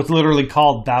 Oh, it's literally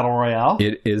called Battle Royale?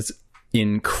 It is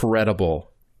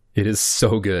incredible. It is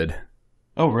so good.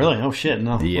 Oh, really? Oh, shit.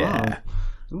 No. Yeah.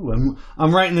 Ooh,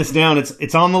 I'm writing this down.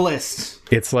 It's on the list.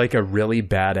 It's like a really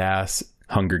badass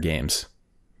Hunger Games.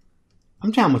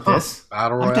 I'm down with this.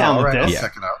 Battle Royale. I'm down with this. Yeah.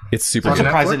 Check it out. It's super I'm good.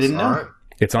 surprised I didn't know. Right.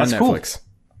 It's on That's Netflix. Cool.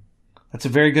 That's a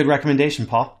very good recommendation,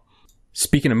 Paul.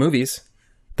 Speaking of movies,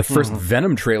 the first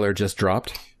Venom trailer just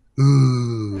dropped.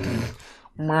 Ooh.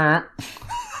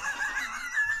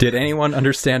 Did anyone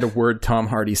understand a word Tom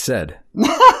Hardy said?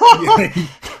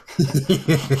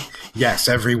 Yes,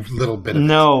 every little bit of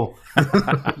No.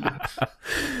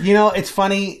 It's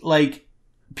funny, like,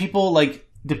 people, like,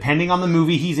 depending on the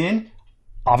movie he's in,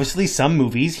 obviously some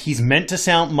movies he's meant to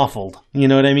sound muffled. You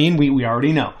know what I mean? We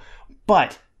already know.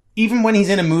 But even when he's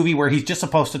in a movie where he's just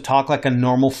supposed to talk like a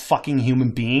normal fucking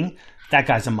human being, that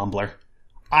guy's a mumbler.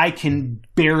 I can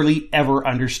barely ever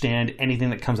understand anything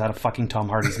that comes out of fucking Tom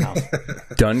Hardy's mouth.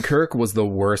 Dunkirk was the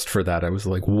worst for that. I was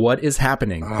like, what is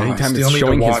happening? Anytime it's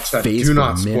showing his face do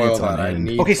not for spoil minutes that. on I end.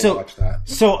 need to watch that.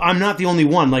 So I'm not the only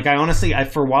one. Like,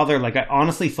 for a while there, like, I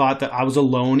honestly thought that I was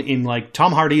alone in, like,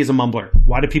 Tom Hardy is a mumbler.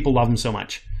 Why do people love him so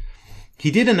much?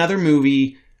 He did another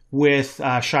movie with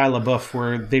Shia LaBeouf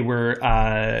where they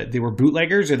were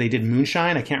bootleggers, or they did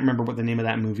Moonshine. I can't remember what the name of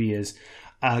that movie is.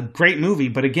 Great movie,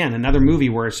 but again, another movie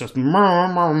where it's just I'm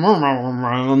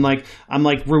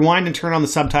like rewind and turn on the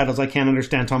subtitles. I can't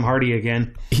understand Tom Hardy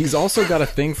again. He's also got a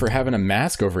thing for having a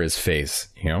mask over his face.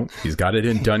 He's got it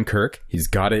in Dunkirk. He's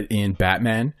got it in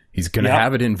Batman. He's going to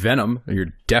have it in Venom.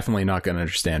 You're definitely not going to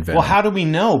understand Venom. Well, how do we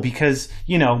know? Because,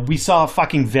 we saw a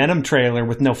fucking Venom trailer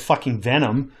with no fucking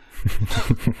Venom.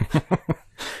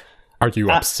 Are you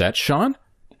upset, Shawn?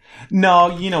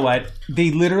 No, you know what?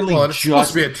 They literally it's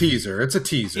supposed to be a teaser. It's a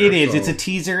teaser. It is. So. It's a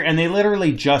teaser, and they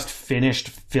literally just finished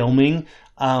filming.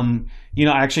 I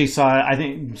actually saw, I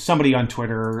think somebody on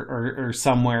Twitter or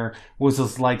somewhere was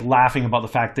just like laughing about the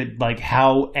fact that, like,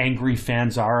 how angry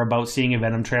fans are about seeing a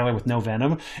Venom trailer with no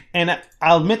Venom. And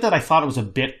I'll admit that I thought it was a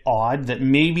bit odd that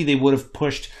maybe they would have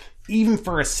pushed even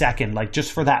for a second, like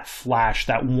just for that flash,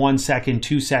 that 1 second,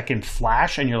 2 second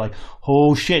flash, and you're like,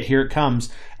 oh shit, here it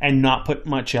comes, and not put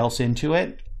much else into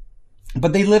it.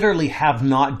 But they literally have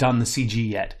not done the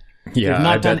CG yet. Yeah,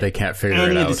 I bet they can't figure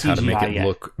it out how to make it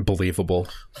look believable.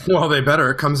 Well, they better.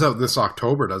 It comes out this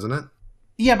October, doesn't it?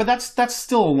 Yeah, but that's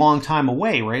still a long time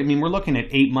away, right? I mean, we're looking at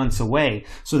 8 months away.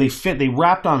 So they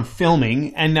wrapped on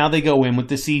filming, and now they go in with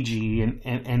the CG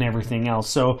and everything else.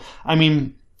 So, I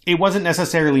mean, it wasn't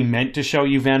necessarily meant to show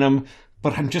you Venom,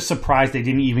 but I'm just surprised they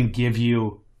didn't even give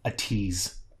you a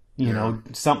tease. You know,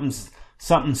 something's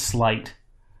something slight.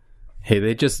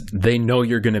 Hey, they know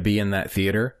you're going to be in that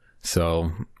theater,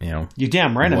 so, you know. You're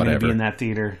damn right whatever. I'm going to be in that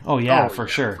theater. Oh, yeah, for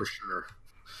sure. For sure.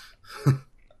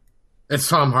 It's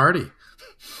Tom Hardy.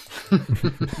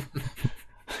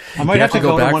 I might have to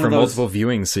go back to one for of those. multiple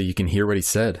viewings so you can hear what he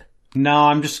said. No,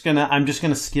 I'm just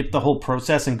gonna skip the whole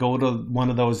process and go to one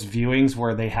of those viewings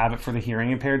where they have it for the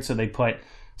hearing impaired, so they put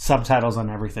subtitles on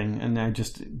everything, and I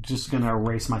just gonna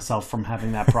erase myself from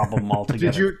having that problem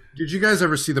altogether. Did you guys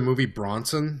ever see the movie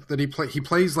Bronson that he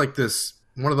plays like this,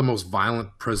 one of the most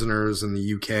violent prisoners in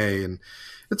the UK, and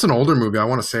it's an older movie. I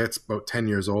want to say it's about 10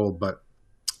 years old, but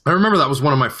I remember that was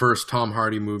one of my first Tom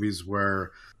Hardy movies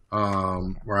where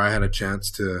I had a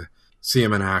chance to see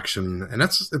him in action, and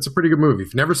it's a pretty good movie. If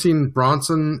you've never seen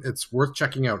Bronson, it's worth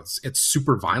checking out. It's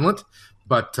super violent,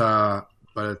 but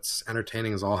it's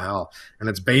entertaining as all hell, and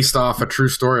it's based off a true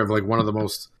story of like one of the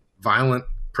most violent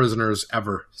prisoners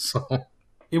ever. So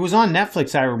it was on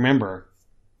Netflix, I remember,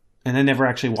 and I never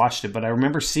actually watched it, but I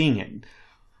remember seeing it.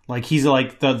 Like he's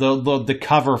like the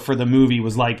cover for the movie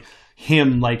was like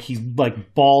him, like he's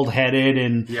like bald headed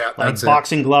and like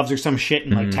boxing gloves or some shit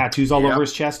and like tattoos all over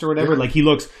his chest or whatever. Like he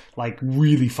looks like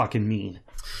really fucking mean.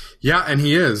 Yeah, and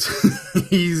he is.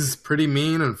 He's pretty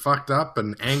mean and fucked up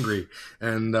and angry.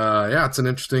 And it's an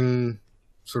interesting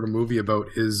sort of movie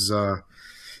about his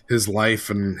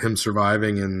life and him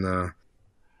surviving in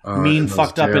mean,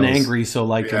 fucked jails. up and angry, so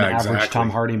like an average exactly. Tom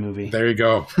Hardy movie. There you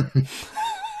go.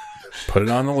 Put it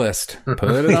on the list. Put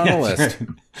it on the list. Right.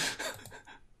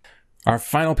 Our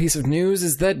final piece of news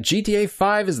is that GTA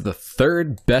 5 is the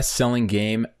third best-selling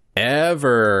game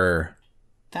ever.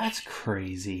 That's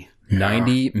crazy.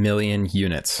 90 million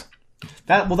units.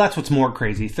 That's what's more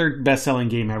crazy. Third best-selling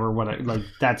game ever.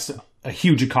 That's a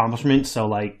huge accomplishment. So,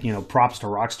 like, you know, props to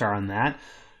Rockstar on that.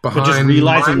 But just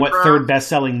realizing what third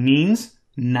best-selling means,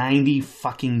 90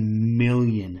 fucking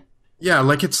million. Yeah,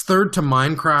 like it's third to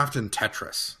Minecraft and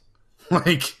Tetris.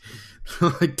 Like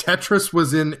Tetris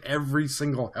was in every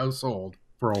single household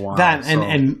for a while.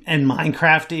 And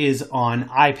Minecraft is on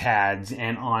iPads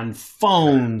and on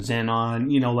phones and on,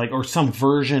 you know, like, or some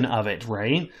version of it,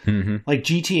 right? Mm-hmm. Like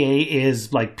GTA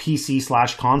is like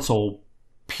PC/console,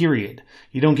 period.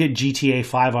 You don't get GTA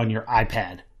 5 on your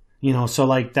iPad. You know, so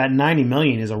like that 90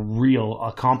 million is a real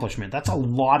accomplishment. That's a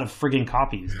lot of friggin'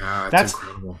 copies. Yeah, that's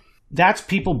incredible. That's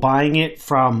people buying it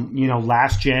from, you know,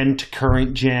 last gen to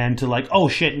current gen to like, oh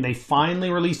shit, and they finally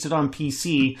released it on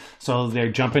PC, so they're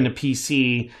jumping to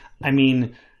PC. I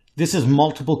mean, this is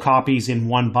multiple copies in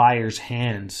one buyer's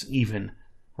hands even,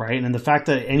 right? And the fact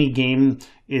that any game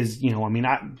is, you know, I mean,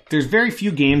 there's very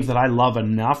few games that I love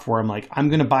enough where I'm like, I'm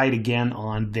going to buy it again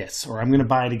on this, or I'm going to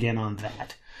buy it again on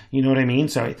that. You know what I mean?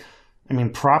 So, I mean,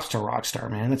 props to Rockstar,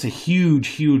 man. That's a huge,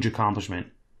 huge accomplishment.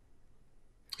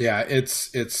 Yeah,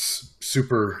 it's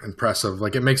super impressive.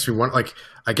 Like, it makes me want, like,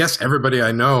 I guess everybody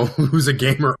I know who's a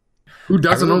gamer, who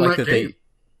doesn't own that game.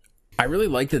 I really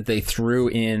like that they threw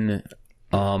in,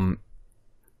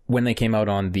 when they came out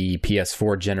on the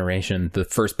PS4 generation, the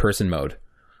first-person mode.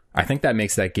 I think that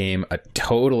makes that game a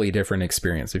totally different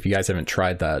experience. If you guys haven't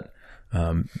tried that,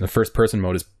 the first-person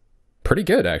mode is pretty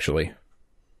good, actually.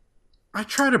 I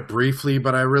tried it briefly,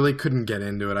 but I really couldn't get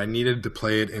into it. I needed to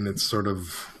play it in its sort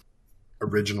of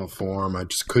original form. I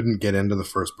just couldn't get into the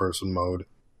first person mode.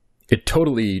 It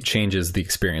totally changes the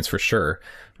experience for sure.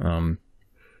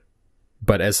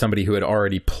 But as somebody who had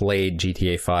already played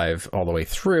GTA 5 all the way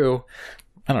through,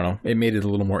 I don't know, it made it a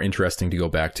little more interesting to go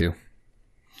back to.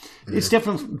 It's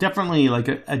definitely like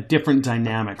a different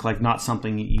dynamic, like not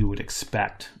something you would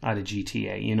expect out of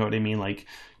GTA. You know what I mean? Like,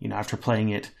 you know, after playing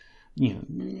it, you know,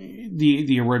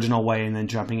 the original way and then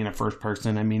jumping in a first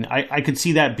person. I mean, I could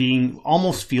see that being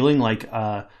almost feeling like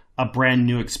a brand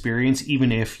new experience,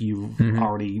 even if you've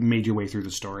already made your way through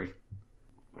the story.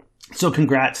 So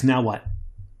congrats. Now what?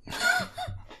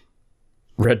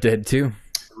 Red Dead 2.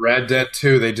 Red Dead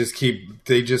 2. They just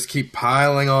keep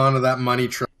piling on to that money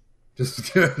truck.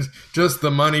 Just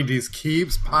the money just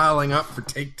keeps piling up for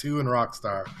Take-Two and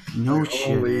Rockstar. No like,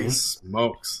 shit. Holy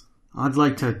smokes. I'd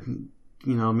like to,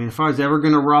 you know, I mean, if I was ever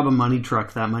going to rob a money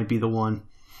truck, that might be the one.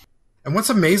 And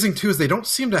what's amazing, too, is they don't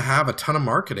seem to have a ton of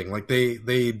marketing. Like, they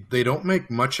don't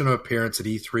make much of an appearance at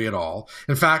E3 at all.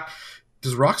 In fact,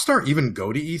 does Rockstar even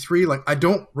go to E3? Like, I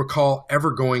don't recall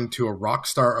ever going to a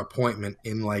Rockstar appointment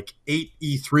in, like, 8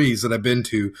 E3s that I've been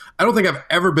to. I don't think I've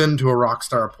ever been to a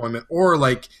Rockstar appointment or,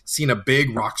 like, seen a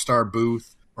big Rockstar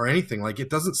booth or anything. Like,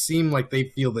 it doesn't seem like they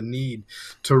feel the need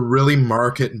to really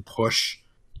market and push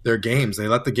their games. They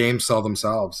let the games sell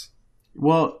themselves.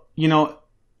 Well, you know,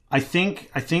 I think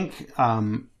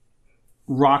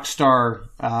Rockstar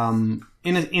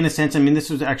in a sense, I mean, this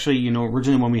was actually, you know,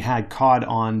 originally when we had COD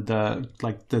on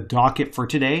the docket for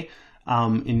today,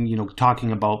 in, you know,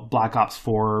 talking about Black Ops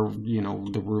 4, you know,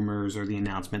 the rumors or the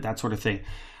announcement, that sort of thing.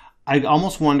 I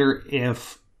almost wonder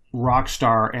if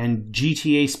Rockstar and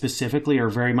GTA specifically are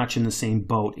very much in the same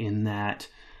boat, in that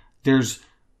there's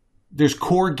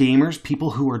core gamers,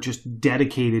 people who are just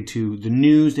dedicated to the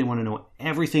news. They want to know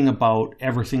everything about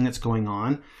everything that's going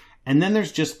on. And then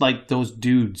there's just like those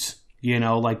dudes, you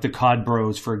know, like the COD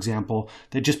bros, for example,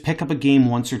 that just pick up a game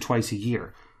once or twice a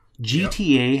year.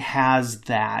 GTA has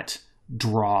that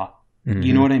draw. Mm-hmm.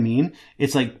 You know what I mean?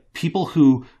 It's like people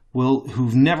who've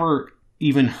never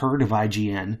even heard of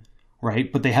IGN,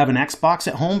 right? But they have an Xbox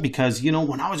at home because, you know,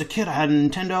 when I was a kid, I had a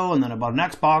Nintendo, and then I bought an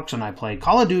Xbox, and I played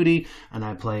Call of Duty, and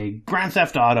I played Grand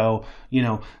Theft Auto, you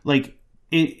know, like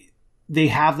they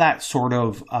have that sort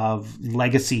of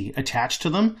legacy attached to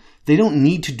them. They don't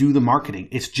need to do the marketing.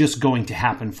 It's just going to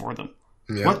happen for them.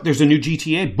 Yeah. What? There's a new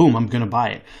GTA. Boom, I'm going to buy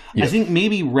it. Yeah. I think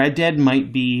maybe Red Dead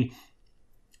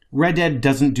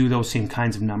doesn't do those same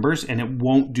kinds of numbers, and it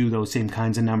won't do those same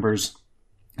kinds of numbers,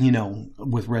 you know,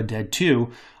 with Red Dead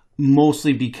 2,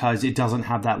 mostly because it doesn't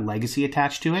have that legacy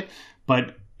attached to it.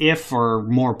 But if, or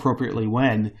more appropriately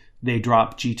when, they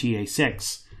drop GTA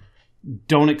 6,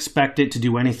 don't expect it to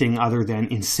do anything other than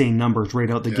insane numbers right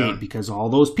out the gate, because all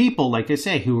those people, like I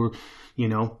say, who are, you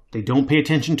know, they don't pay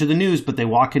attention to the news, but they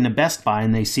walk into Best Buy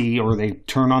and they see, or they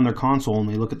turn on their console and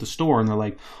they look at the store and they're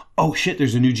like, oh shit,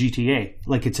 there's a new GTA.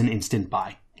 Like, it's an instant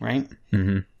buy, right?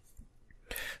 Mm-hmm.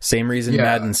 Same reason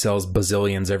Madden sells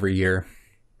bazillions every year.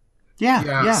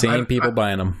 Yeah. Same people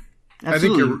buying them.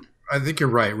 Absolutely. I think you're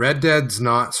right. Red Dead's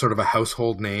not sort of a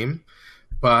household name,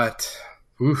 but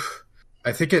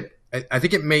I think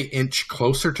it may inch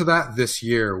closer to that this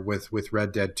year with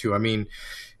Red Dead 2. I mean,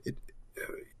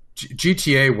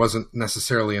 GTA wasn't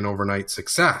necessarily an overnight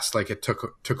success. Like, it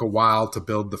took a while to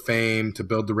build the fame, to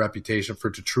build the reputation, for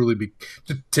it to truly be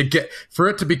for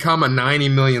it to become a 90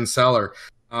 million seller.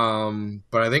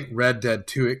 But I think Red Dead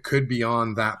 2, it could be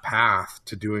on that path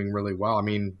to doing really well. I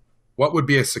mean, what would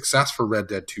be a success for Red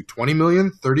Dead 2? 20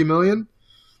 million? 30 million?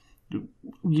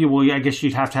 Yeah, well, I guess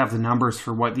you'd have to have the numbers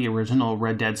for what the original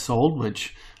Red Dead sold,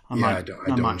 which I'm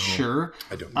not sure.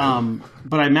 I don't know.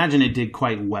 But I imagine it did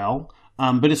quite well.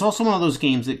 But it's also one of those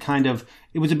games that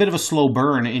it was a bit of a slow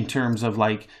burn in terms of,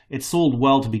 like, it sold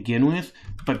well to begin with,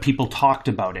 but people talked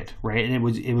about it, right? And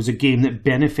it was a game that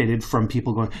benefited from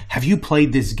people going, have you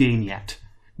played this game yet?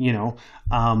 You know?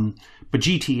 But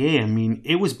GTA, I mean,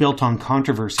 it was built on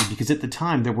controversy, because at the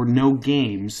time there were no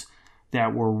games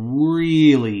that were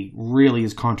really, really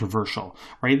as controversial,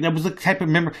 right? That was the type of,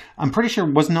 I'm pretty sure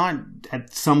it was not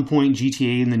at some point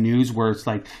GTA in the news where it's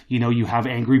like, you know, you have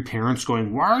angry parents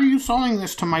going, why are you selling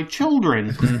this to my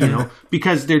children? You know,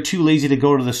 because they're too lazy to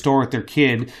go to the store with their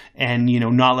kid and, you know,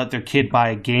 not let their kid buy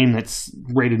a game that's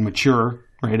rated mature,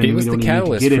 right? It was the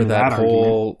catalyst for that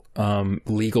whole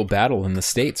legal battle in the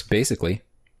States, basically.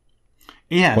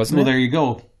 Yeah, well, there you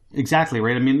go. Exactly,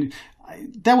 right? I mean,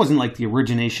 that wasn't like the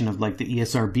origination of like the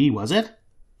ESRB, was it?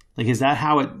 Like, is that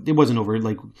how it wasn't over?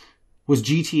 Like, was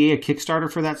GTA a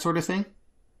Kickstarter for that sort of thing?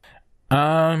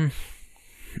 I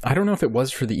don't know if it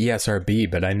was for the ESRB,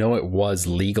 but I know it was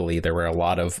legally. There were a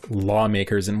lot of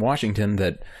lawmakers in Washington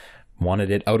that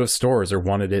wanted it out of stores, or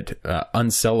wanted it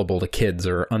unsellable to kids,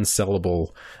 or unsellable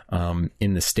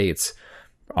in the States.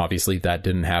 Obviously, that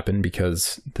didn't happen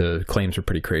because the claims were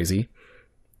pretty crazy.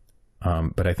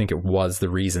 But I think it was the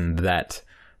reason that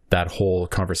whole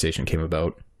conversation came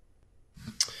about.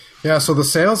 Yeah, so the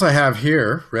sales I have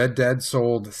here, Red Dead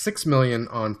sold 6 million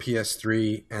on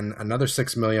PS3 and another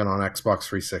 6 million on Xbox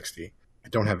 360. I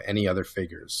don't have any other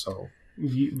figures, so...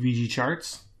 VG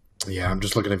charts? Yeah, I'm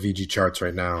just looking at VG charts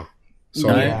right now. So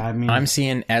I'm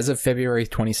seeing, as of February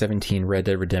 2017, Red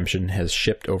Dead Redemption has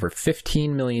shipped over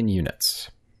 15 million units.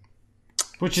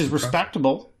 Which is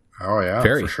respectable. Oh, yeah,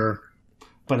 Very. For sure.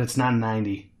 But it's not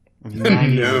 90. I mean,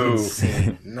 90 No, is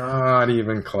insane. Not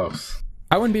even close.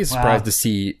 I wouldn't be surprised to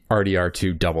see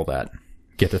RDR2 double that,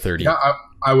 get to 30. Yeah,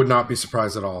 I would not be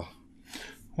surprised at all.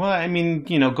 Well, I mean,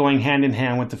 you know, going hand in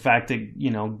hand with the fact that, you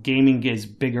know, gaming is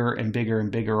bigger and bigger and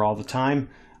bigger all the time.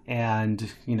 And,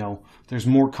 you know, there's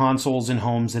more consoles in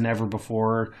homes than ever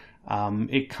before.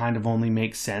 It kind of only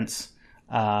makes sense.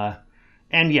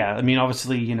 And yeah, I mean,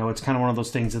 obviously, you know, it's kind of one of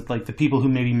those things that, like, the people who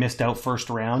maybe missed out first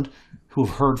round, who've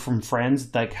heard from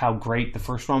friends, like, how great the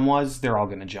first one was, they're all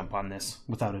going to jump on this,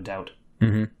 without a doubt.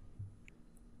 Mm-hmm.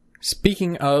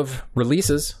 Speaking of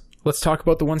releases, let's talk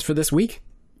about the ones for this week.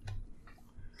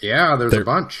 Yeah, there's a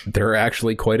bunch. There are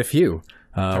actually quite a few.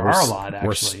 There are a lot, actually.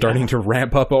 We're starting to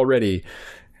ramp up already.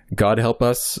 God help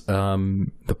us.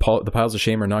 The piles of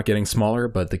shame are not getting smaller,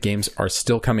 but the games are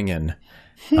still coming in.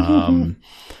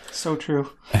 So true.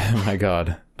 Oh my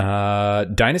God.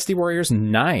 Dynasty Warriors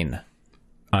 9.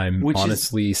 I'm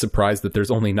honestly surprised that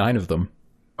there's only 9 of them.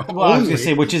 Well, I was going to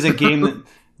say, which is a game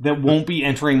that won't be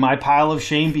entering my pile of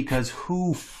shame, because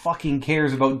who fucking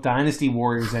cares about Dynasty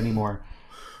Warriors anymore?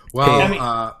 Well, I mean,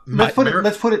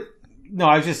 let's put it. No,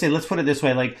 I was just saying, let's put it this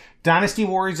way. Like, Dynasty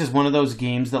Warriors is one of those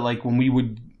games that, like, when we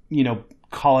would,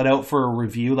 call it out for a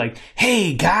review, like,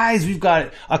 hey guys, we've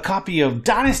got a copy of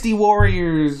Dynasty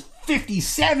Warriors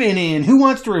 57 in. Who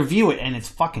wants to review it? And it's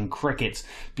fucking crickets,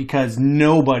 because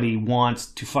nobody wants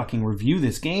to fucking review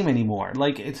this game anymore.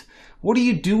 Like, what are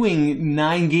you doing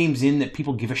 9 games in that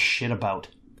people give a shit about?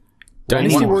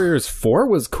 Dynasty Warriors 4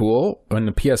 was cool when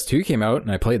the PS2 came out,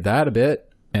 and I played that a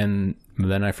bit, and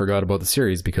then I forgot about the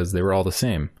series because they were all the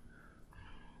same.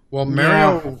 Well,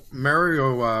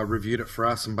 Mario reviewed it for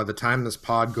us, and by the time this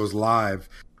pod goes live,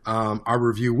 our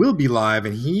review will be live,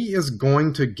 and he is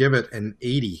going to give it an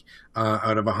 80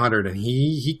 out of 100, and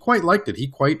he quite liked it. He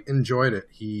quite enjoyed it.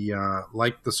 He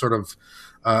liked the sort of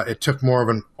it took more of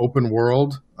an open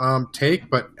world take,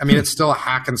 but I mean, it's still a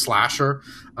hack and slasher,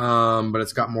 but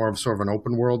it's got more of sort of an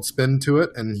open world spin to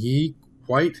it, and he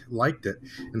quite liked it.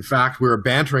 In fact, we were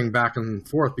bantering back and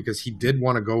forth because he did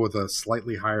want to go with a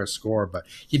slightly higher score, but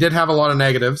he did have a lot of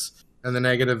negatives, and the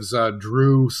negatives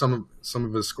drew some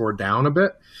of his score down a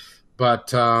bit.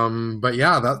 But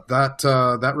yeah,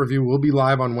 that review will be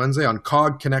live on Wednesday on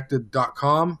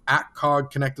COGconnected.com, at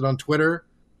COGconnected on Twitter,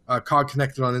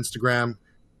 COGconnected on Instagram,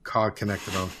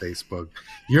 COGconnected on Facebook.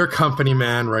 Your company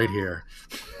man right here.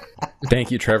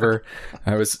 Thank you, Trevor.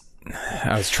 I was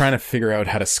trying to figure out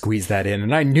how to squeeze that in,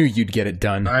 and I knew you'd get it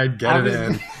done. I'd get it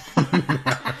in.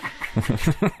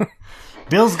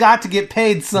 Bill's got to get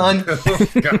paid, son.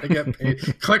 Bill's got to get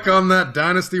paid. Click on that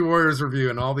Dynasty Warriors review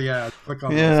and all the ads. Click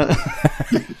on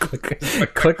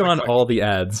click on all the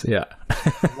ads. Yeah.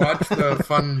 Watch the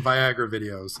fun Viagra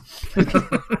videos.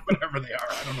 Whatever they are.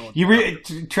 I don't know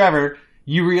what Trevor,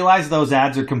 you realize those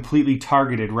ads are completely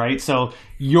targeted, right? So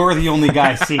you're the only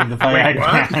guy seeing the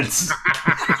Viagra ads.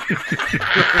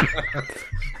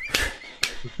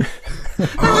 Is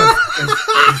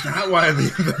that why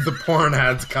the porn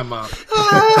ads come up?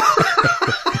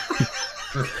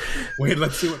 Wait,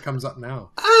 let's see what comes up now.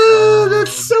 Oh,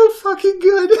 that's so fucking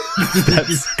good.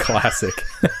 That's classic.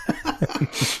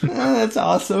 Oh, that's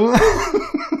awesome.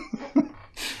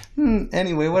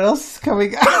 Anyway, what else is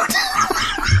coming out?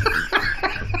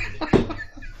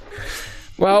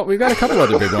 Well, we've got a couple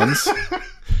other big ones.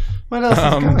 What else is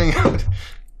coming out?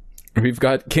 We've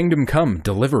got Kingdom Come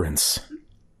Deliverance.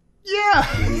 Yeah.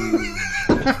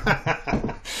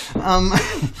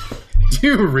 Do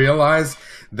you realize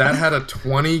that had a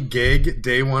 20 gig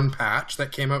day one patch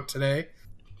that came out today?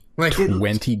 Like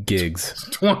 20 gigs.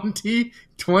 20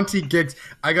 gigs.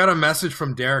 I got a message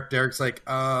from Derek. Derek's like,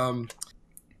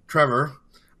 Trevor,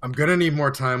 I'm going to need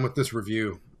more time with this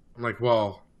review. I'm like,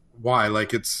 well, why?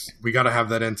 Like, we got to have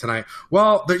that in tonight.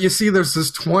 Well, you see, there's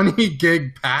this 20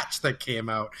 gig patch that came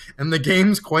out, and the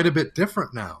game's quite a bit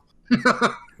different now.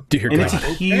 Dear and God. it's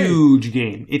a huge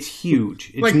game. It's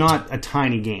huge. It's like, not a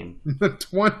tiny game. The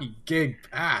 20 gig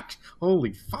patch.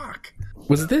 Holy fuck.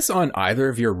 Was this on either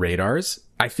of your radars?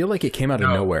 I feel like it came out of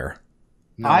nowhere.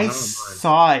 No, I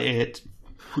saw it.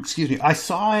 Excuse me. I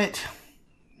saw it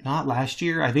not last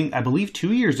year. I believe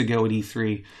 2 years ago at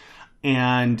E3,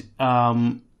 and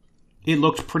it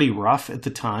looked pretty rough at the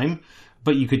time,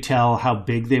 but you could tell how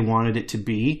big they wanted it to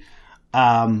be.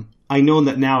 I know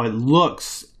that now it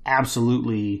looks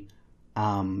absolutely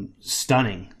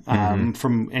stunning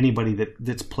from anybody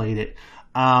that's played it.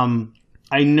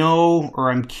 I know, or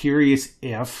I'm curious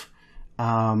if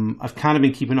I've kind of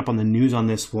been keeping up on the news on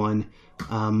this one.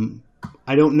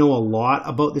 I don't know a lot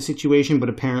about the situation, but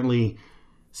apparently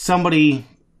somebody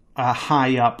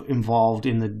high up involved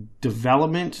in the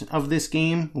development of this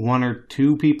game, 1 or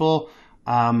 2 people,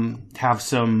 have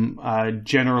some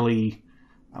generally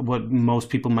what most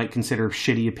people might consider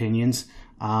shitty opinions.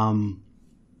 And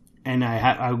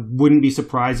I wouldn't be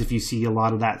surprised if you see a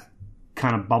lot of that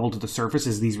kind of bubble to the surface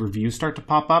as these reviews start to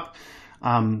pop up.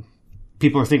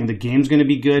 People are thinking the game's going to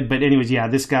be good. But anyways, yeah,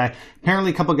 this guy,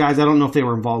 apparently a couple of guys, I don't know if they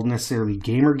were involved necessarily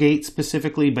Gamergate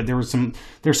specifically, but there's some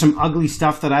ugly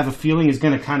stuff that I have a feeling is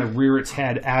going to kind of rear its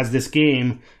head as this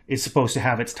game is supposed to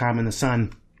have its time in the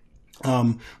sun.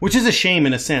 Which is a shame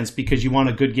in a sense, because you want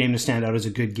a good game to stand out as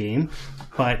a good game.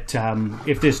 But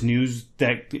if this news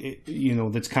that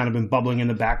that's kind of been bubbling in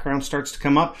the background starts to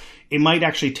come up, it might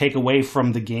actually take away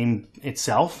from the game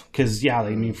itself. Because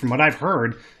I mean, from what I've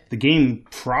heard, the game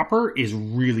proper is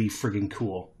really friggin'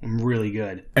 cool and really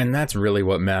good. And that's really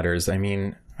what matters. I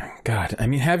mean, God,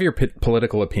 have your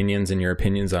political opinions and your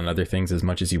opinions on other things as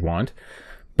much as you want.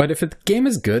 But if the game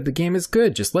is good, the game is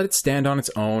good. Just let it stand on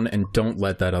its own and don't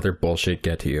let that other bullshit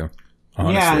get to you.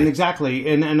 Honestly. Yeah, and exactly.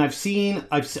 And I've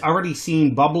already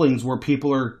seen bubblings where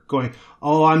people are going,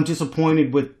 "Oh, I'm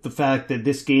disappointed with the fact that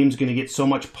this game's going to get so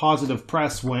much positive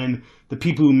press when the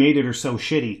people who made it are so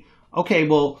shitty." Okay,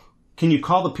 well, can you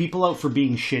call the people out for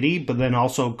being shitty, but then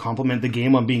also compliment the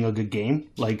game on being a good game?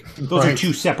 like those are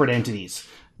two separate entities.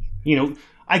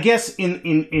 I guess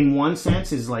in one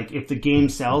sense is like if the game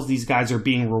sells, these guys are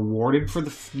being rewarded for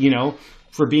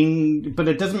for being, but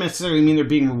it doesn't necessarily mean they're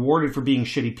being rewarded for being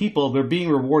shitty people. They're being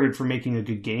rewarded for making a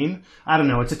good game. I don't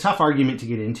know. It's a tough argument to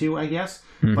get into, I guess.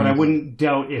 Mm-hmm. But I wouldn't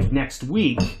doubt if next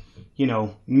week,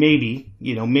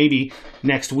 maybe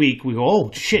next week we go,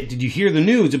 "Oh shit, did you hear the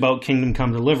news about Kingdom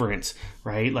Come Deliverance?"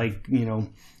 Right? Like,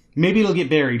 maybe it'll get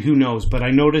buried. Who knows? But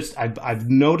I've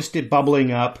noticed it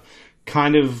bubbling up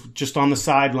kind of just on the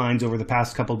sidelines over the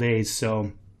past couple days.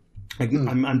 So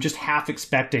I'm just half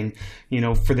expecting,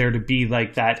 for there to be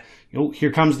like that,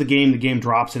 here comes the game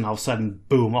drops, and all of a sudden,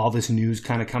 boom, all this news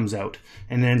kind of comes out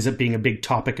and ends up being a big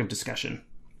topic of discussion.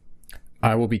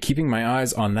 I will be keeping my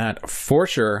eyes on that for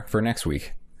sure for next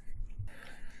week.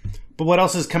 But what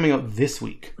else is coming out this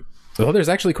week? Well, there's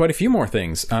actually quite a few more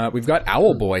things. We've got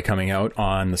Owlboy coming out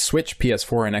on the Switch,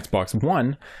 PS4, and Xbox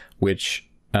One, which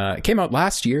came out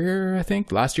last year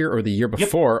or the year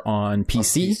before on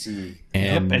PC.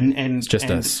 And it's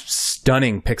just a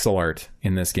stunning pixel art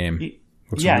in this game.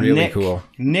 Looks really cool.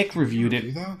 Nick reviewed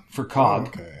it for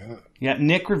COG. Oh, okay. Yeah,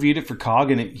 Nick reviewed it for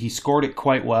COG, and he scored it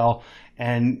quite well.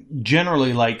 And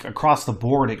generally, like across the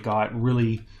board, it got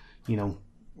really,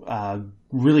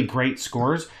 really great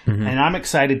scores. Mm-hmm. And I'm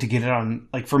excited to get it on.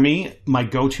 Like for me, my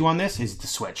go-to on this is the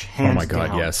Switch. Hands down. Oh my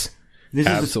God, yes.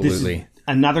 Absolutely. This is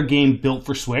another game built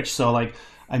for Switch. So I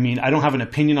don't have an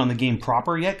opinion on the game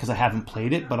proper yet because I haven't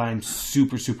played it, but I'm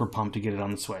super, super pumped to get it on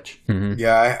the Switch. Mm-hmm.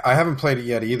 Yeah, I haven't played it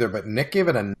yet either, but Nick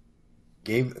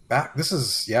gave back. This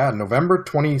is, November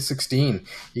 2016.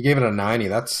 He gave it a 90.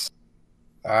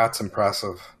 That's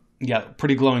impressive. Yeah,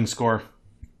 pretty glowing score.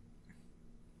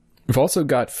 We've also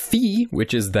got Fee,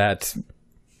 which is that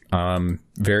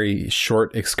very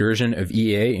short excursion of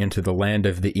EA into the land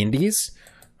of the indies.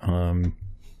 Then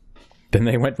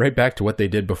they went right back to what they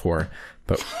did before.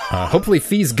 But hopefully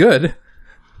Fee's good.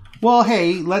 Well,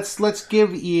 hey, let's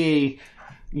give EA,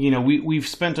 we've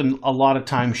spent a lot of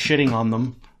time shitting on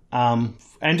them,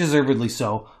 and deservedly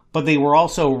so. But they were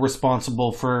also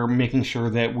responsible for making sure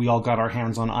that we all got our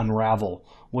hands on Unravel,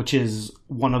 which is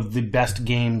one of the best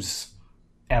games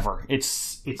ever.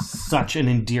 It's such an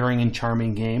endearing and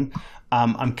charming game.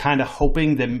 I'm kind of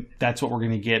hoping that that's what we're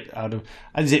going to get out of...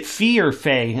 Is it Fee or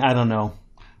Faye? I don't know.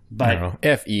 But I don't know.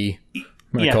 F-E. I'm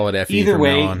going to call it F-E either from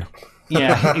way, now on.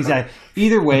 Yeah, exactly.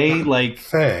 Either way, like...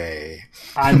 Faye.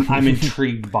 I'm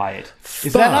intrigued by it.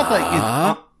 Is that not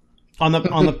like... On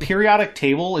the periodic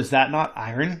table, is that not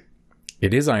iron?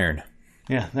 It is iron.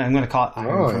 Yeah, I'm going to call it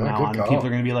iron from now on. And people are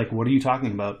going to be like, "What are you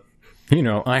talking about?"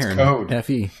 Iron. Code.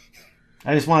 Fe.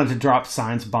 I just wanted to drop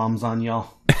science bombs on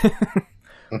y'all.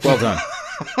 Well done.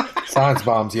 Science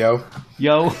bombs, yo.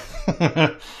 Yo.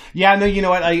 Yeah, no, you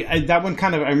know what? I that one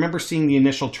kind of... I remember seeing the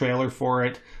initial trailer for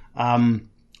it. I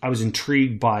was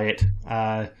intrigued by it.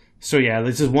 So yeah,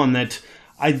 this is one that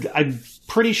I'm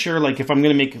pretty sure, like, if I'm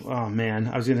going to make... Oh, man.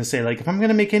 I was going to say, like, if I'm going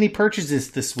to make any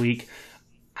purchases this week,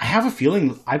 I have a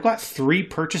feeling I've got 3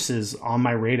 purchases on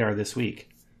my radar this week.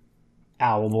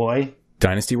 Owlboy.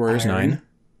 Dynasty Warriors Iron.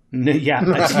 9. Yeah.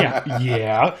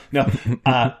 No.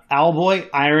 Owlboy,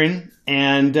 Iron,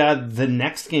 and the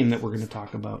next game that we're going to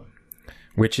talk about.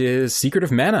 Which is Secret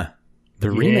of Mana.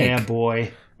 The remake. Yeah,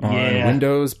 boy. On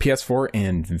Windows, PS4,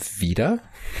 and Vita.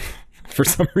 For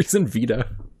some reason, Vita.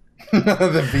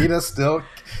 The Vita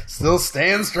still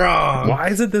stands strong. Why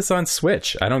isn't this on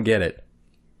Switch? I don't get it.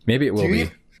 Maybe it will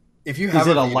be. If you have is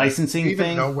it a Vita, licensing do you even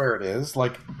thing? know where it is?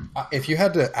 Like, if you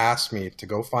had to ask me to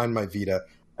go find my Vita,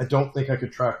 I don't think I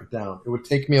could track it down. It would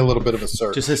take me a little bit of a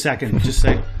search. Just a second. Just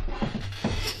say.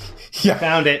 Yeah,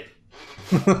 found it.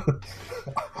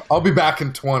 I'll be back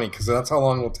in 20 because that's how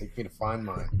long it will take me to find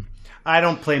mine. I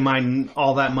don't play mine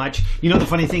all that much. The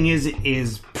funny thing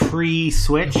is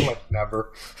pre-Switch. Like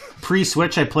never.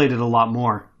 Pre-Switch, I played it a lot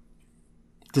more.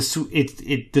 The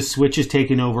Switch is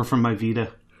taken over from my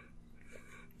Vita.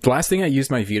 The last thing I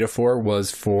used my Vita for was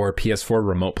for PS4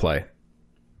 Remote Play.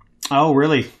 Oh,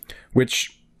 really?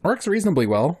 Which works reasonably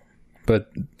well,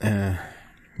 but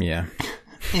yeah.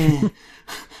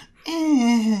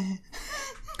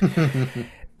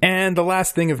 And the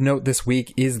last thing of note this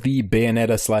week is the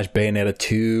Bayonetta/Bayonetta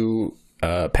 2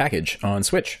 package on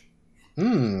Switch.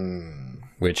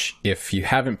 Which, if you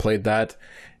haven't played that,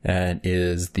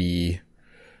 is the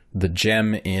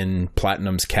gem in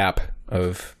Platinum's cap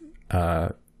of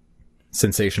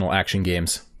sensational action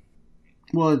games.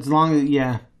 Well, as long as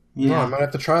No, I might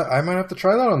have to try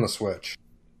that on the Switch.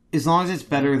 As long as it's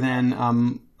better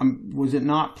than was it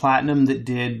not Platinum that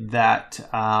did that?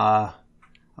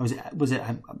 Was it?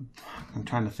 I'm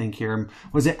trying to think here.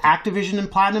 Was it Activision and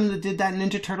Platinum that did that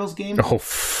Ninja Turtles game? Oh,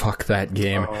 fuck that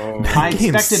game. I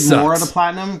expected more out of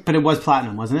Platinum, but it was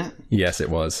Platinum, wasn't it? Yes, it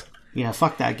was. Yeah,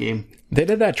 fuck that game. They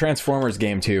did that Transformers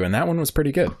game too, and that one was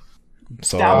pretty good.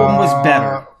 So that one was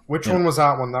better. Which one was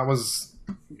that one? That was...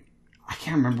 I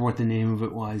can't remember what the name of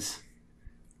it was.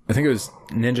 I think it was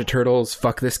Ninja Turtles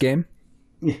Fuck This Game.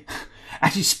 Yeah.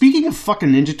 Actually, speaking of fucking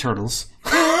Ninja Turtles...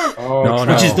 No.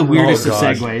 Which is the weirdest of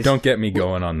segues. Don't get me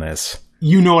going on this.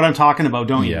 You know what I'm talking about,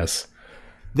 don't you? Yes.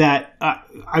 That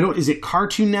is it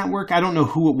Cartoon Network? I don't know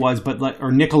who it was, but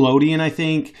or Nickelodeon, I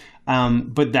think.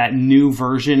 But that new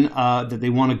version that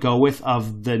they want to go with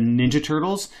of the Ninja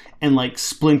Turtles, and like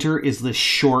Splinter is the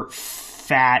short,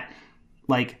 fat,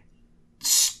 like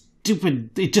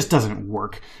stupid. It just doesn't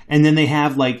work. And then they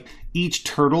have like each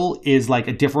turtle is like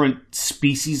a different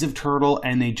species of turtle,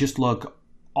 and they just look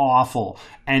awful.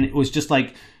 And it was just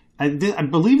like, I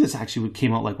believe this actually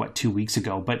came out like 2 weeks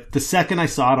ago, but the second I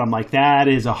saw it, I'm like, that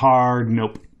is a hard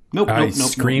nope. I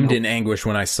screamed in anguish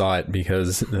when I saw it,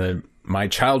 because my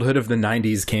childhood of the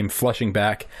 90s came flushing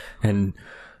back, and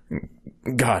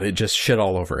God, it just shit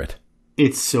all over it.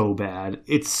 It's so bad.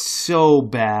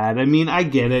 I mean, I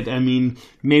get it. I mean,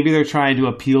 maybe they're trying to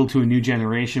appeal to a new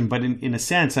generation, but in a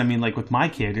sense, I mean, like with my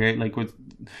kid, right? Like with,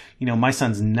 my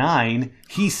son's 9,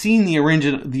 he's seen the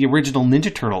original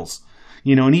Ninja Turtles,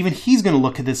 and even he's going to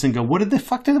look at this and go, what did they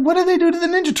do to the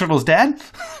Ninja Turtles, Dad?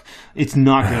 It's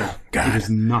not good. God. It is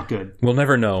not good. We'll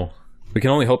never know. We can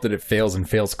only hope that it fails and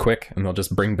fails quick, and they'll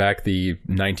just bring back the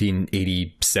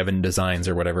 1987 designs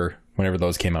or whatever, whenever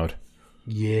those came out.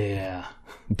 Yeah.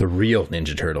 The real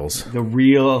Ninja Turtles.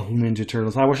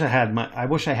 I wish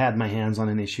I had my hands on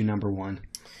an issue number 1.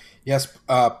 Yes,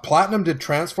 Platinum did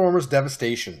Transformers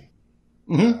Devastation.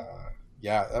 Mm-hmm.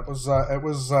 Yeah, that was it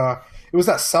was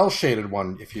that cell shaded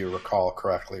one, if you recall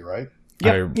correctly, right?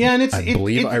 Yeah, and I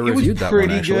believe I reviewed that one. It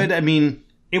was pretty good. I mean,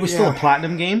 it was still a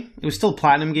Platinum game.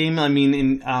 I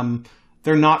mean,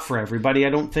 they're not for everybody,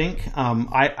 I don't think.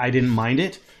 I didn't mind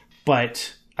it,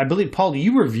 but I believe, Paul,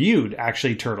 you reviewed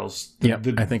actually Turtles. Yeah,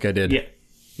 I think I did.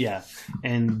 Yeah,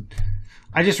 and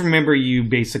I just remember you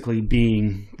basically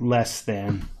being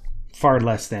far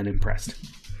less than impressed.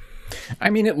 I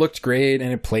mean, it looked great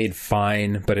and it played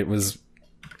fine, but it was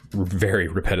very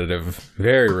repetitive.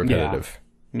 Very repetitive.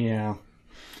 Yeah.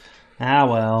 Ah,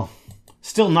 well.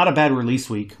 Still not a bad release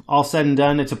week. All said and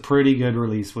done, it's a pretty good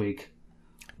release week.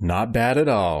 Not bad at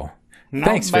all.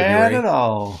 Thanks, Not bad February. At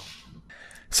all.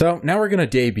 So now we're going to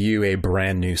debut a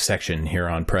brand new section here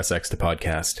on Press X to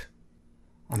Podcast.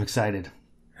 I'm excited.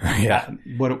 Yeah.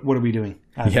 What are we doing?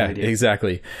 Yeah,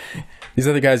 exactly. These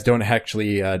other guys don't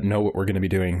actually know what we're going to be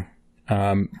doing.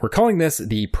 We're calling this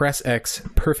the Press X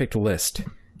Perfect List,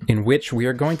 in which we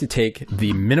are going to take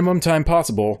the minimum time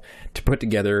possible to put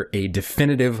together a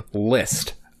definitive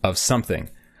list of something.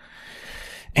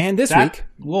 And this week...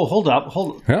 Whoa, hold up.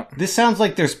 Yeah. This sounds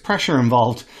like there's pressure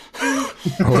involved.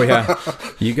 Oh, yeah.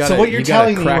 You got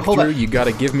to crack through. You got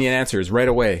to give me answers right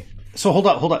away. So hold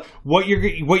up. What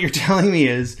you're telling me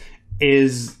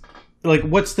is like,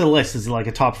 what's the list? Is it like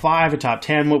a top 5, a top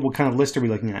 10? What kind of list are we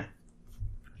looking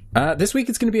at? This week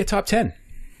it's going to be a top 10.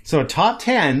 So a top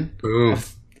 10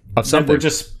 of something. We're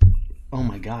just, oh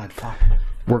my God, fuck.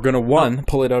 We're going to, 1,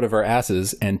 pull it out of our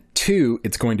asses, and 2,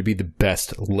 it's going to be the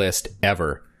best list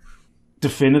ever.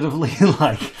 Definitively,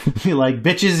 like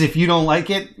bitches, if you don't like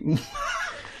it.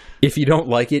 If you don't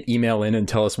like it, email in and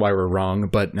tell us why we're wrong,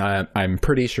 but I'm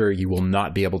pretty sure you will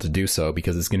not be able to do so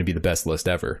because it's going to be the best list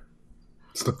ever.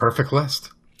 It's the perfect list.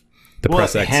 The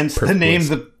Press X hence Perfect the name.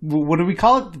 List. What do we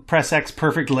call it? The Press X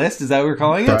Perfect List? Is that what we're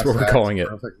calling it? That's what we're calling it.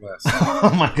 Perfect list.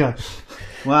 Oh my God.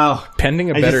 Wow.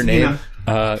 Pending a better name,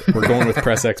 we're going with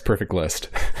Press X Perfect List.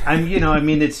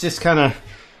 It's just kind of,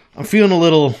 I'm feeling a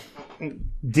little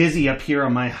dizzy up here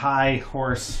on my high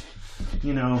horse,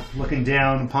 looking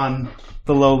down upon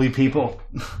the lowly people.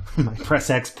 My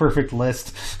Press X Perfect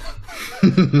List.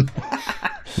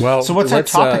 Well, so what's our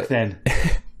topic then?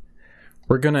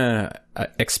 We're going to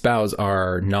espouse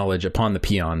our knowledge upon the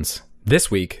peons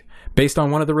this week based on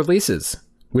one of the releases,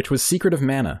 which was Secret of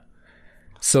Mana.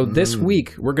 So this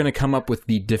week, we're going to come up with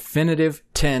the definitive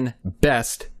 10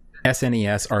 best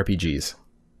SNES RPGs.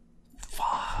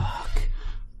 Fuck.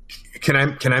 Can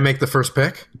I make the first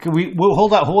pick? Can we? Well,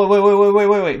 hold on.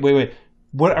 Wait.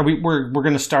 What are we? We're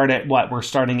going to start at what? We're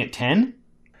starting at 10.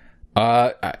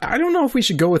 I don't know if we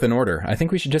should go with an order. I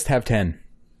think we should just have 10.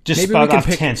 Just maybe spout we can off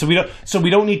pick 10. So we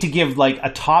don't need to give like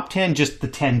a top 10. Just the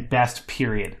 10 best.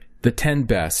 Period. The 10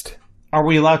 best. Are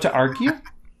we allowed to argue?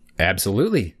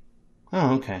 Absolutely.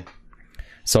 Oh, okay.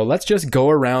 So let's just go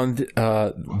around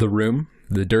the room,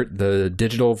 the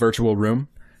digital virtual room,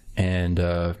 and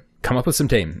come up with some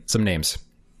names.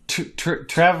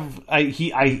 Trev,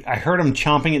 I heard him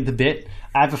chomping at the bit.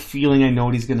 I have a feeling I know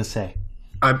what he's going to say.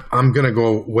 I'm going to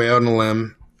go way out on a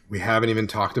limb. We haven't even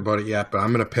talked about it yet, but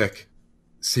I'm going to pick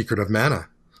Secret of Mana.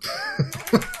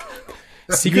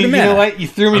 Secret of Mana. You know what? You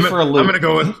threw me for a loop. I'm going to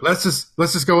go with let's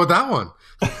just go with that one.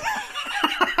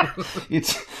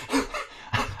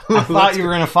 I thought you were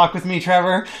going to fuck with me,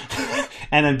 Trevor,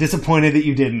 and I'm disappointed that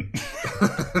you didn't.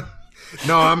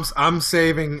 No, I'm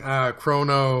saving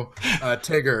Chrono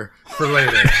Trigger for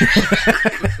later.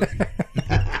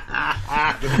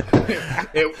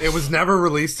 It was never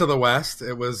released to the West.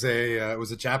 It was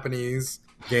a Japanese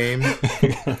game.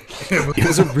 It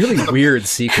was a really weird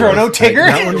sequel. Chrono Trigger?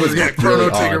 That one was Chrono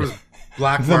Trigger was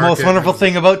black. The most wonderful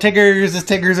thing about Tiggers is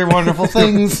Tiggers are wonderful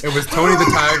things. It was Tony the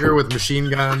Tiger with machine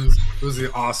guns. It was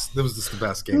awesome. It was just the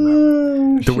best game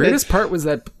ever. The weirdest part was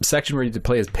that section where you could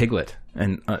play as Piglet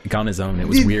and on his own. It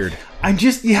was weird. I'm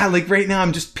just like right now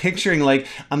I'm just picturing what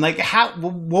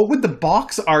would the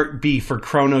box art be for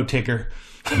Chrono Trigger?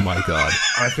 Oh my god!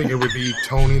 I think it would be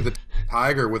Tony the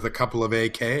Tiger with a couple of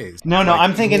AKs. No,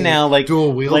 I'm thinking now like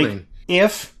dual wielding.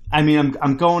 Like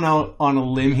I'm going out on a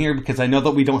limb here because I know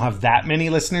that we don't have that many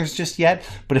listeners just yet.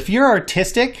 But if you're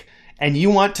artistic and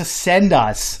you want to send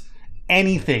us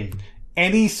anything,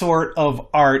 any sort of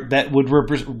art that would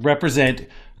represent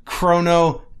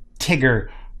Chrono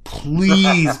Trigger,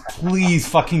 please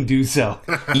fucking do so.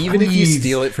 Even if you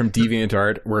steal it from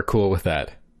DeviantArt, we're cool with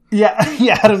that.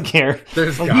 Yeah, I don't care.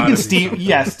 There's you can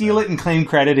steal it and claim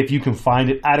credit if you can find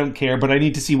it. I don't care, but I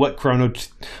need to see what Chrono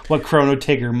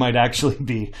Trigger might actually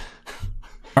be.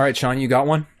 All right, Shawn, you got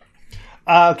one?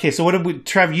 Okay, so what did we...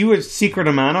 Trev, you were Secret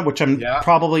of Mana, which I'm not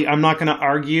going to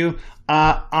argue.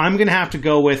 I'm going to have to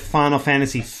go with Final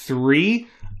Fantasy 3,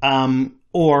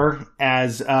 or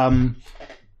as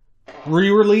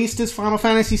re-released as Final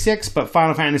Fantasy 6, but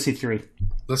Final Fantasy 3.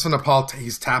 Listen to Paul.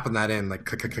 He's tapping that in like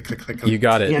click, click, click, click, click. You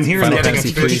got it. Yeah, I'm hearing Final that.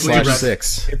 Fantasy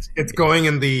 3/6. It's going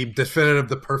in the definitive,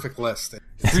 the perfect list.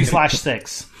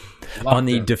 3/6. On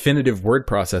the definitive word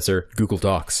processor, Google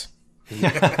Docs.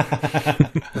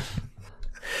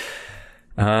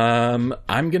 I'm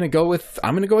gonna go with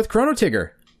Chrono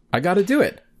Trigger. I got to do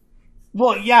it.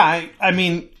 Well, yeah. I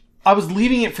mean, I was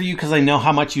leaving it for you because I know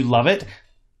how much you love it.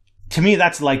 To me,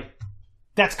 that's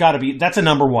got to be a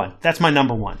number one. That's my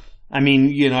number one. I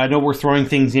mean, I know we're throwing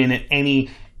things in at any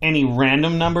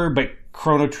random number, but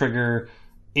Chrono Trigger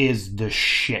is the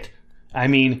shit. I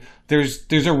mean, there's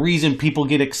a reason people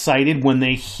get excited when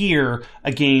they hear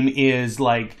a game is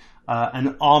like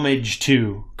an homage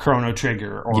to Chrono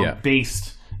Trigger or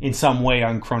based in some way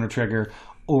on Chrono Trigger,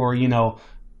 or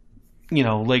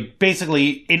like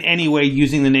basically in any way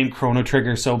using the name Chrono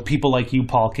Trigger so people like you,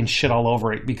 Paul, can shit all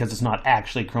over it because it's not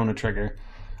actually Chrono Trigger.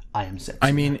 I am sick.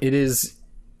 I mean, it is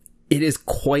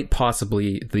quite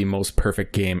possibly the most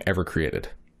perfect game ever created.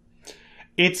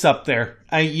 It's up there.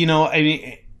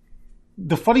 The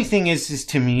funny thing is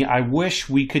to me, I wish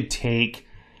we could take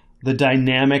the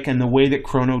dynamic and the way that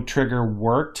Chrono Trigger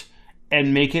worked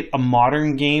and make it a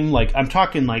modern game. Like, I'm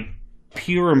talking like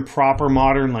pure and proper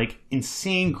modern, like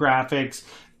insane graphics,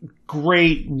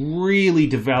 great, really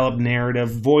developed narrative,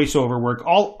 voiceover work,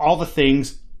 all the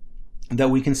things that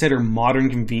we consider modern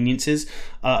conveniences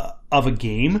of a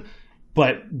game,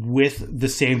 but with the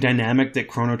same dynamic that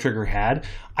Chrono Trigger had.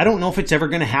 I don't know if it's ever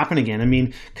going to happen again. I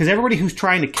mean, because everybody who's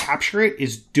trying to capture it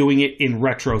is doing it in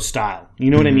retro style. You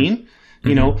know what I mean?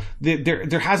 Mm-hmm.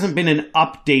 There hasn't been an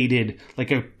updated,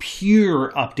 like a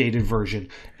pure updated version.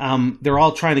 They're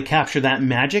all trying to capture that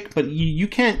magic, but you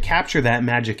can't capture that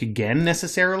magic again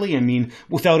necessarily. I mean,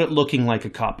 without it looking like a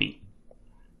copy.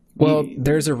 Well,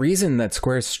 there's a reason that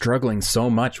Square's struggling so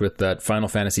much with that Final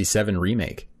Fantasy VII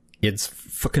remake. It's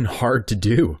fucking hard to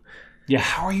do. Yeah,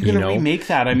 how are you going to remake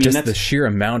that? I mean, just the sheer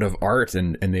amount of art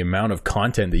and the amount of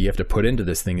content that you have to put into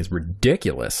this thing is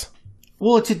ridiculous.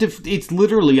 Well, it's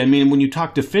literally, I mean, when you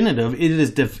talk definitive,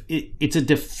 it's a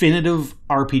definitive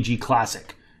RPG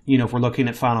classic. If we're looking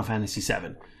at Final Fantasy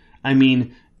VII. I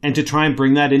mean, and to try and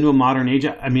bring that into a modern age.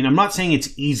 I mean, I'm not saying it's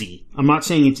easy. I'm not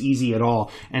saying it's easy at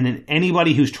all. And then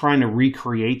anybody who's trying to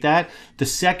recreate that, the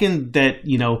second that,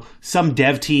 you know, some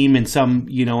dev team in some,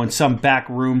 you know, in some back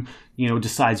room, you know,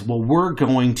 decides, well,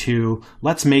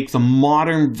 let's make the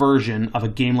modern version of a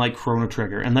game like Chrono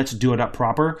Trigger and let's do it up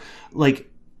proper. Like,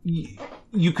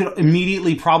 you could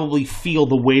immediately probably feel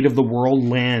the weight of the world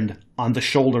land on the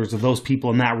shoulders of those people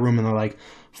in that room. And they're like,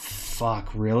 fuck,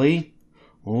 really?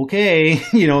 Okay.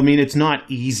 You know, I mean, it's not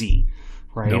easy,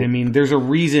 right? Nope. I mean, there's a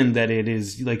reason that it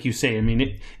is, like you say, I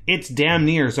mean, it's damn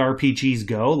near as RPGs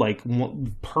go, like,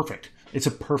 perfect. It's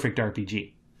a perfect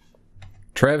RPG.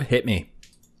 Trev, hit me.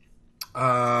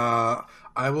 I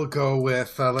will go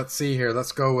with, let's see here.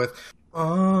 Let's go with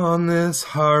On This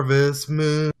Harvest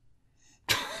Moon.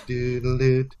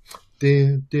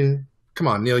 Come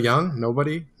on, Neil Young?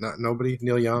 Nobody? Not nobody?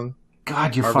 Neil Young?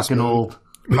 God, you're Harvest fucking Moon. Old.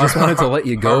 We just wanted to let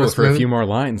you go Harvest for Moon. A few more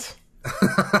lines.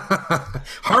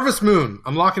 Harvest Moon.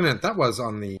 I'm locking it. That was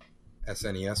on the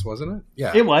SNES, wasn't it?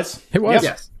 Yeah. It was. It was.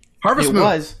 Yes. Harvest Moon.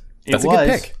 That's a good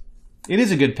pick. It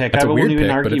is a good pick. That's I won't even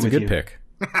argue but it's with a good you. pick.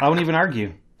 I won't even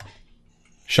argue.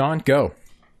 Shawn, go.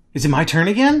 Is it my turn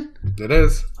again? It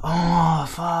is. Oh,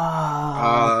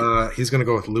 fuck. He's going to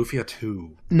go with Lufia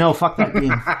 2. No, fuck that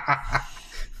game.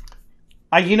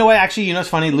 You know what? Actually, you know what's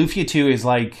funny? Lufia 2 is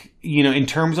like, you know, in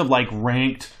terms of like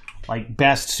ranked, like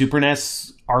best Super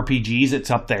NES RPGs,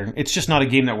 it's up there. It's just not a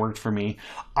game that worked for me.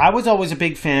 I was always a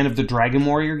big fan of the Dragon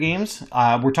Warrior games.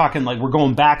 We're talking like, we're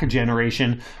going back a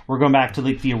generation. We're going back to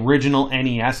like the original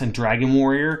NES, and Dragon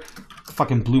Warrior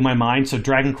fucking blew my mind. So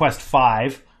Dragon Quest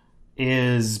V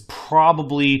is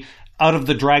probably, out of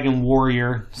the Dragon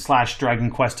Warrior /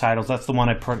 Dragon Quest titles, that's the one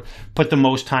I put the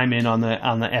most time in on the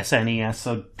SNES.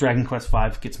 So Dragon Quest V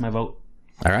gets my vote.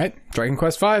 All right, Dragon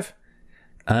Quest V.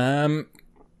 I'm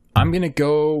gonna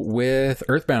go with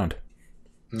Earthbound.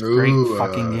 Great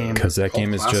fucking game. Because that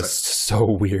game is just so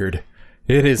weird.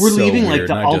 It is. We're so leaving weird,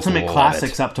 like the ultimate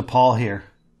classics up to Paul here.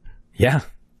 Yeah.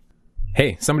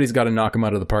 Hey, somebody's got to knock him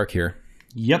out of the park here.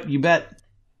 Yep, you bet.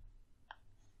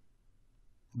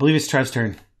 I believe it's Trev's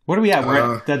turn. What are we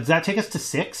at? Does that take us to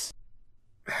 6?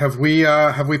 Have we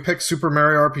picked Super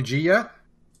Mario RPG yet?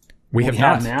 We have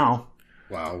not. Now.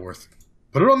 Wow,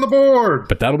 put it on the board.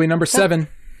 But that'll be number 7.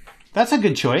 That's a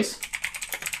good choice.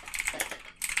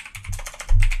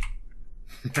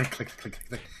 Click, click, click,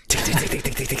 click.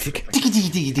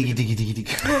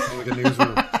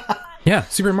 Yeah,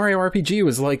 Super Mario RPG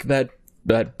was like that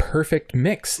perfect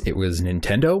mix. It was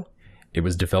Nintendo. It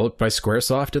was developed by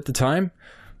Squaresoft at the time.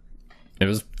 It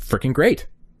was freaking great.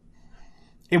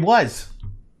 It was.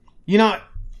 You know,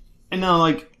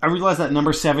 like, I realize that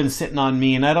number 7's sitting on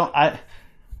me, and I don't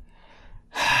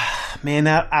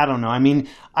know. I mean,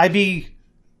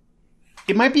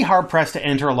 it might be hard pressed to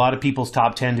enter a lot of people's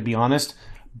top 10, to be honest,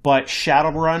 but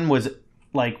Shadowrun was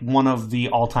like one of the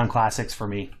all-time classics for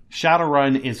me.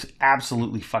 Shadowrun is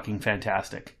absolutely fucking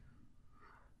fantastic.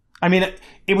 I mean,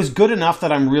 it was good enough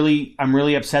that I'm really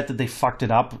upset that they fucked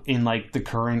it up in like the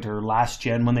current or last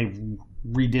gen when they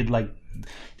redid, like,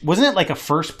 wasn't it like a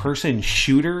first-person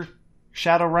shooter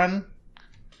Shadowrun?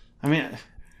 I mean,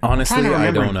 honestly,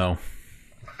 I don't know.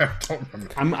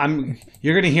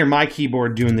 You're gonna hear my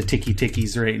keyboard doing the ticky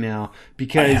tickies right now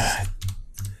because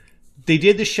they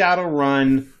did the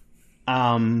Shadowrun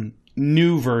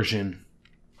new version,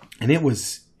 and it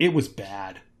was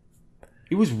bad.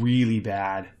 It was really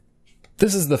bad.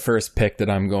 This is the first pick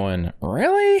that I'm going,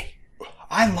 really?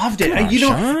 I loved it. Come on,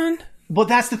 Shawn? Well,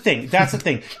 that's the thing.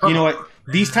 You know what?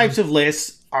 These types of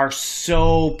lists are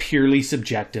so purely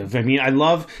subjective. I mean,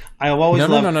 No.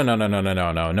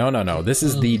 This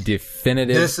is the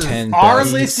definitive 10. Our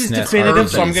list is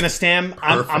definitive, so I'm going to stand.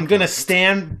 I'm going to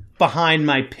stand behind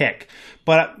my pick.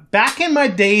 But back in my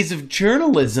days of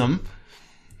journalism,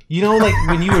 you know, like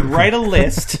when you would write a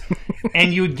list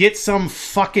and you would get some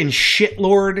fucking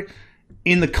shitlord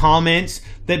in the comments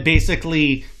that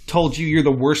basically told you you're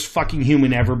the worst fucking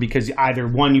human ever because either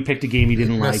 1, you picked a game you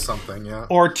didn't like, something, yeah.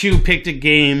 or 2, picked a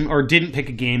game or didn't pick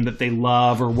a game that they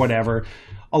love or whatever.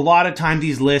 A lot of time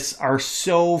these lists are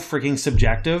so freaking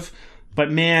subjective,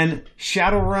 but man,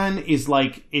 Shadowrun is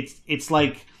like, it's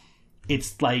like,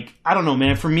 I don't know,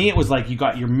 man. For me, it was like you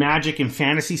got your magic and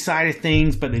fantasy side of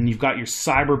things, but then you've got your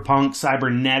cyberpunk,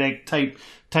 cybernetic type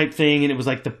thing, and it was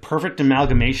like the perfect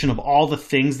amalgamation of all the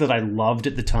things that I loved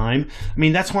at the time. I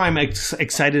mean, that's why I'm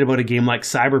excited about a game like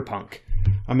Cyberpunk.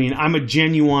 I mean, I'm a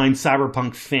genuine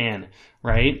Cyberpunk fan,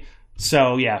 right?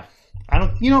 So, yeah.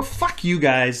 Fuck you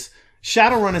guys.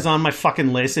 Shadowrun is on my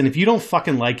fucking list, and if you don't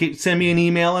fucking like it, send me an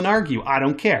email and argue. I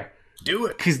don't care. Do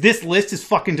it. Because this list is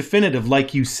fucking definitive,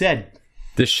 like you said.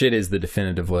 This shit is the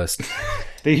definitive list.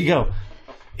 There you go.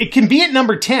 It can be at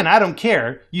number 10. I don't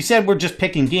care. You said we're just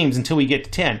picking games until we get to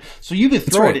 10. So you can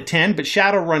throw it at 10, but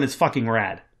Shadowrun is fucking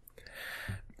rad.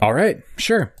 All right,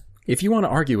 sure. If you want to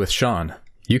argue with Shawn,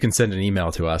 you can send an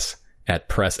email to us at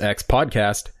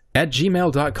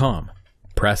pressxpodcast@gmail.com.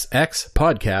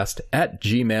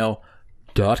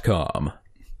 pressxpodcast@gmail.com.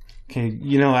 Okay,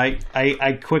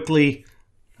 I quickly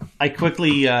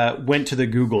went to the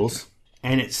Googles,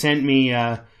 and it sent me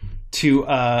to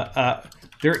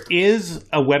there is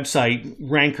a website,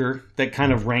 Ranker, that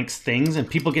kind of ranks things, and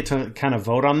people get to kind of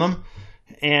vote on them.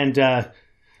 And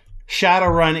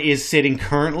Shadowrun is sitting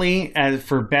currently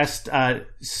for best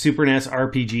Super NES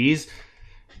RPGs,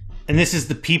 and this is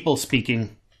the people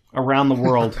speaking around the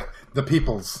world. The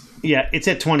peoples. Yeah, it's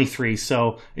at 23,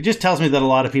 so it just tells me that a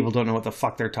lot of people don't know what the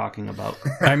fuck they're talking about.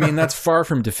 I mean, that's far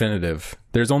from definitive.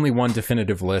 There's only one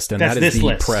definitive list, and that's that is the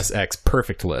list. Press X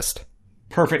perfect list.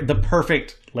 The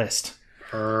perfect list.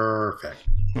 Perfect.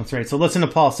 That's right. So listen to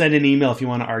Paul. Send an email if you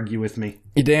want to argue with me.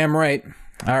 You're damn right.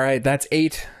 All right, that's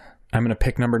 8. I'm going to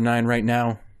pick number 9 right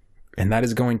now, and that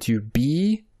is going to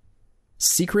be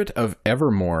Secret of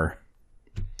Evermore.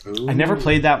 Ooh. I never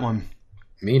played that one.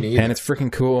 Me neither. And it's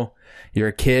freaking cool. You're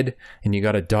a kid, and you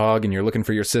got a dog, and you're looking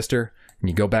for your sister, and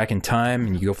you go back in time,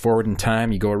 and you go forward in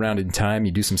time, you go around in time,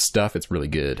 you do some stuff. It's really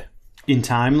good. In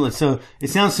time? So it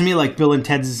sounds to me like Bill and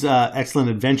Ted's Excellent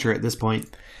Adventure at this point.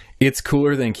 It's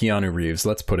cooler than Keanu Reeves,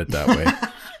 let's put it that way.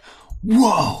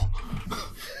 Whoa!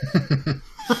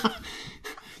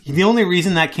 The only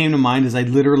reason that came to mind is I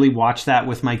literally watched that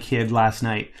with my kid last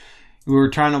night. We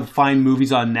were trying to find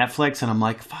movies on Netflix, and I'm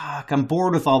like, fuck, I'm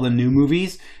bored with all the new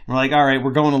movies. And we're like, all right, we're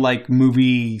going to like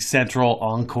Movie Central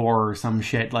Encore or some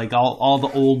shit, like all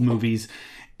the old movies.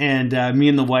 And me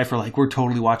and the wife are like, we're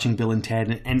totally watching Bill and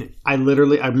Ted. And I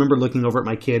remember looking over at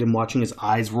my kid and watching his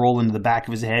eyes roll into the back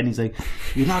of his head. And he's like,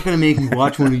 you're not going to make me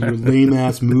watch one of your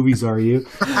lame-ass movies, are you?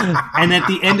 And at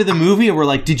the end of the movie, we're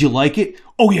like, did you like it?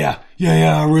 Oh, yeah,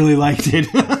 I really liked it.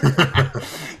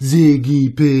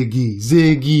 Ziggy Piggy.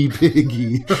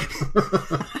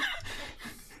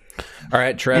 All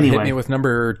right, Trev, hit me with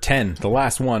number 10, the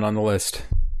last one on the list.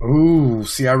 Ooh,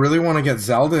 see, I really want to get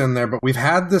Zelda in there, but we've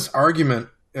had this argument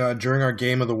during our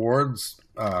Game of the Words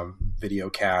video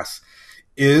cast.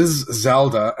 Is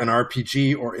Zelda an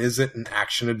RPG or is it an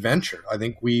action adventure? I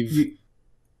think if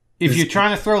you're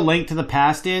trying to throw Link to the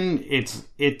Past in,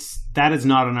 that is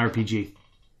not an RPG.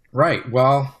 Right.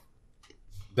 Well,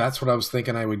 that's what I was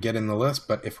thinking I would get in the list.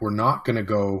 But if we're not going to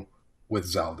go with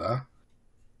Zelda,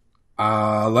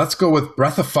 let's go with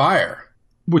Breath of Fire,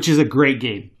 which is a great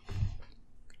game.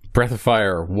 Breath of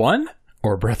Fire 1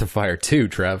 or Breath of Fire 2,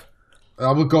 Trev?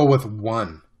 I would go with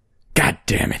 1. God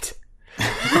damn it.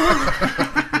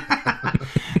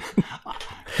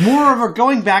 Moreover,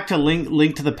 going back to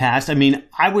Link to the Past, I mean,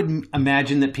 I would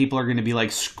imagine that people are going to be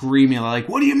like screaming, like,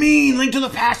 what do you mean, Link to the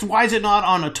Past? Why is it not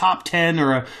on a top 10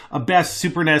 or a best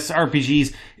Super NES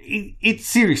RPGs? It's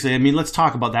seriously, I mean, let's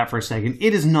talk about that for a second.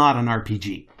 It is not an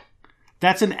RPG.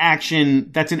 That's an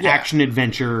action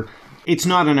adventure. It's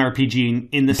not an RPG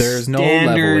in the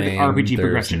standard RPG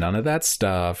progression. There's none of that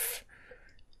stuff.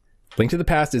 Link to the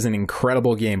Past is an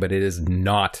incredible game, but it is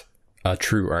not a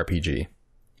true RPG.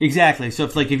 Exactly. So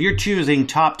if you're choosing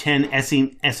top 10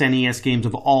 SNES games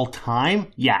of all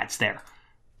time, yeah, it's there.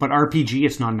 But RPG,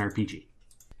 it's not an RPG.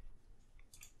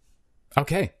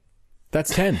 Okay.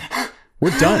 That's 10.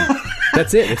 We're done.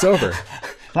 That's it. It's over.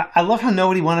 I love how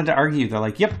nobody wanted to argue. They're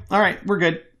like, yep, all right, we're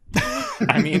good.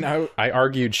 I mean, I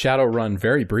argued Shadowrun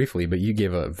very briefly, but you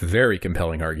gave a very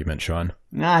compelling argument, Shawn.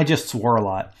 Nah, I just swore a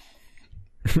lot.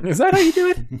 Is that how you do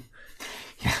it?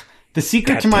 Yeah. The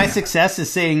secret to my success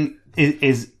is saying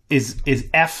is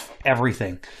F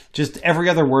everything. Just every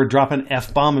other word, drop an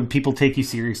F-bomb, and people take you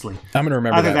seriously. I'm going to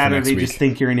remember that for next week. Or they just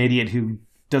think you're an idiot who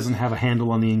doesn't have a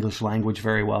handle on the English language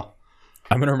very well.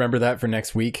 I'm going to remember that for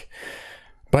next week.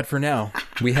 But for now,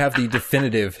 we have the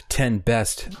definitive 10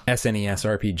 best SNES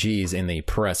RPGs in the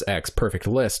Press X Perfect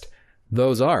list.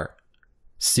 Those are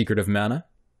Secret of Mana,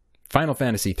 Final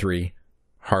Fantasy III,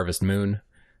 Harvest Moon,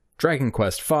 Dragon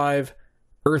Quest V,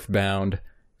 Earthbound,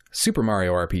 Super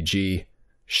Mario RPG,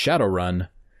 Shadowrun,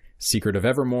 Secret of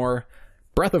Evermore,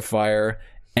 Breath of Fire,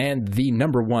 and the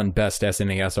number 1 best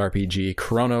SNES RPG,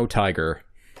 Chrono Trigger.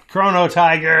 Chrono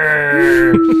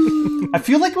Trigger! I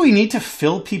feel like we need to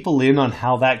fill people in on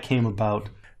how that came about.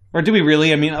 Or do we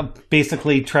really? I mean,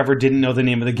 basically, Trevor didn't know the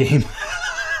name of the game.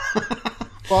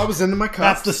 Well, I was into my cups.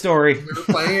 That's the story. We were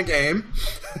playing a game.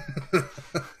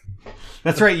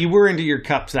 That's right. You were into your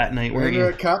cups that night, weren't you?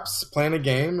 Into cups, playing a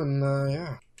game, and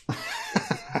yeah.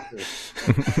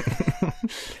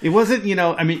 It wasn't,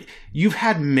 I mean, you've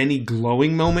had many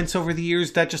glowing moments over the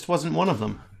years. That just wasn't one of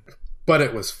them. But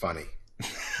it was funny.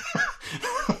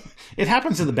 It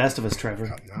happens to the best of us, Trevor.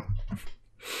 God, no.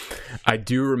 I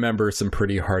do remember some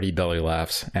pretty hearty belly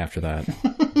laughs after that.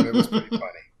 It was pretty funny.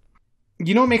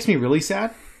 You know what makes me really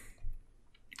sad?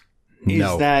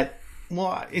 No. Is that,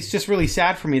 well, it's just really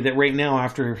sad for me that right now,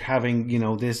 after having,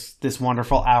 this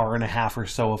wonderful hour and a half or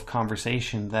so of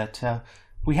conversation, that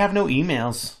we have no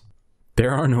emails.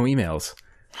 There are no emails.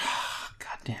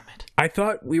 God damn it. I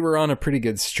thought we were on a pretty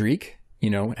good streak,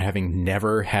 having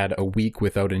never had a week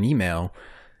without an email.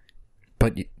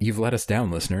 But you've let us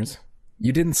down, listeners.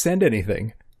 You didn't send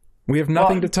anything. We have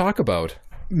nothing to talk about.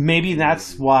 Maybe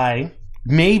that's why.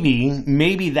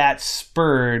 Maybe that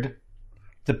spurred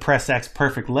the Press X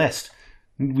Perfect list.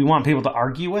 We want people to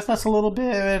argue with us a little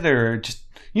bit, or just,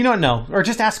 no, or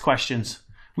just ask questions.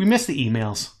 We miss the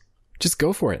emails. Just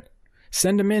go for it.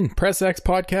 Send them in.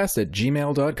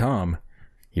 pressxpodcast@gmail.com.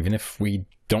 Even if we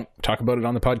don't talk about it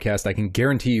on the podcast, I can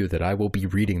guarantee you that I will be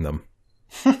reading them.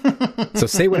 So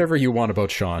say whatever you want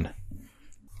about Shawn.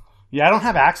 Yeah, I don't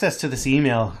have access to this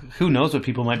email. Who knows what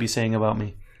people might be saying about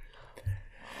me?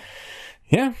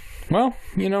 Yeah, well,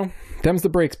 them's the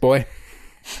breaks, boy.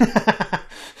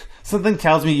 Something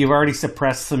tells me you've already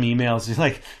suppressed some emails. You're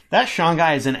like, that Shawn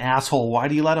guy is an asshole. Why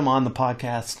do you let him on the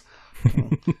podcast?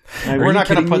 We're not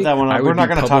going to put that one on. We're not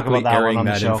going to talk about that one on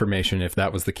the show. Information if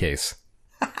that was the case.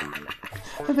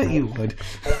 I bet you would.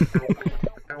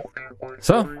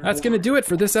 So, that's going to do it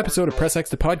for this episode of Press X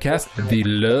the Podcast, the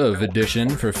Love Edition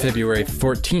for February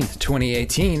 14th,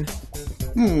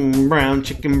 2018. Brown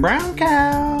chicken, brown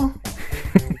cow.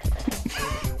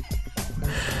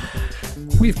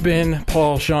 We've been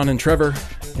Paul, Shawn, and Trevor,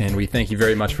 and we thank you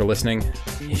very much for listening.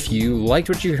 If you liked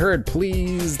what you heard,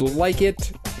 please like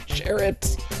it, share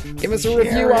it, give us a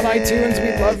review on iTunes.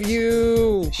 We love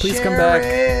you. Please come back.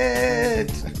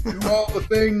 Do all the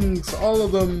things, all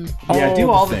of them. Yeah,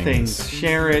 do all the things.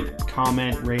 Share it,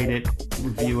 comment, rate it,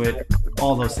 review it,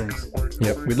 all those things.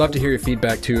 Yep, we'd love to hear your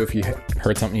feedback too if you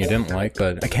heard something you didn't like,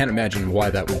 but I can't imagine why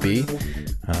that would be.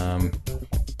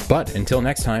 But until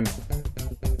next time,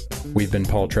 we've been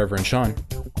Paul, Trevor, and Shawn,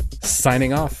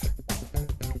 signing off.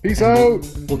 Peace out.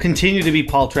 We'll continue to be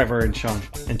Paul, Trevor, and Shawn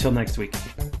until next week.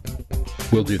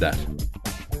 We'll do that.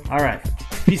 All right.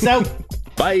 Peace out.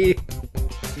 Bye.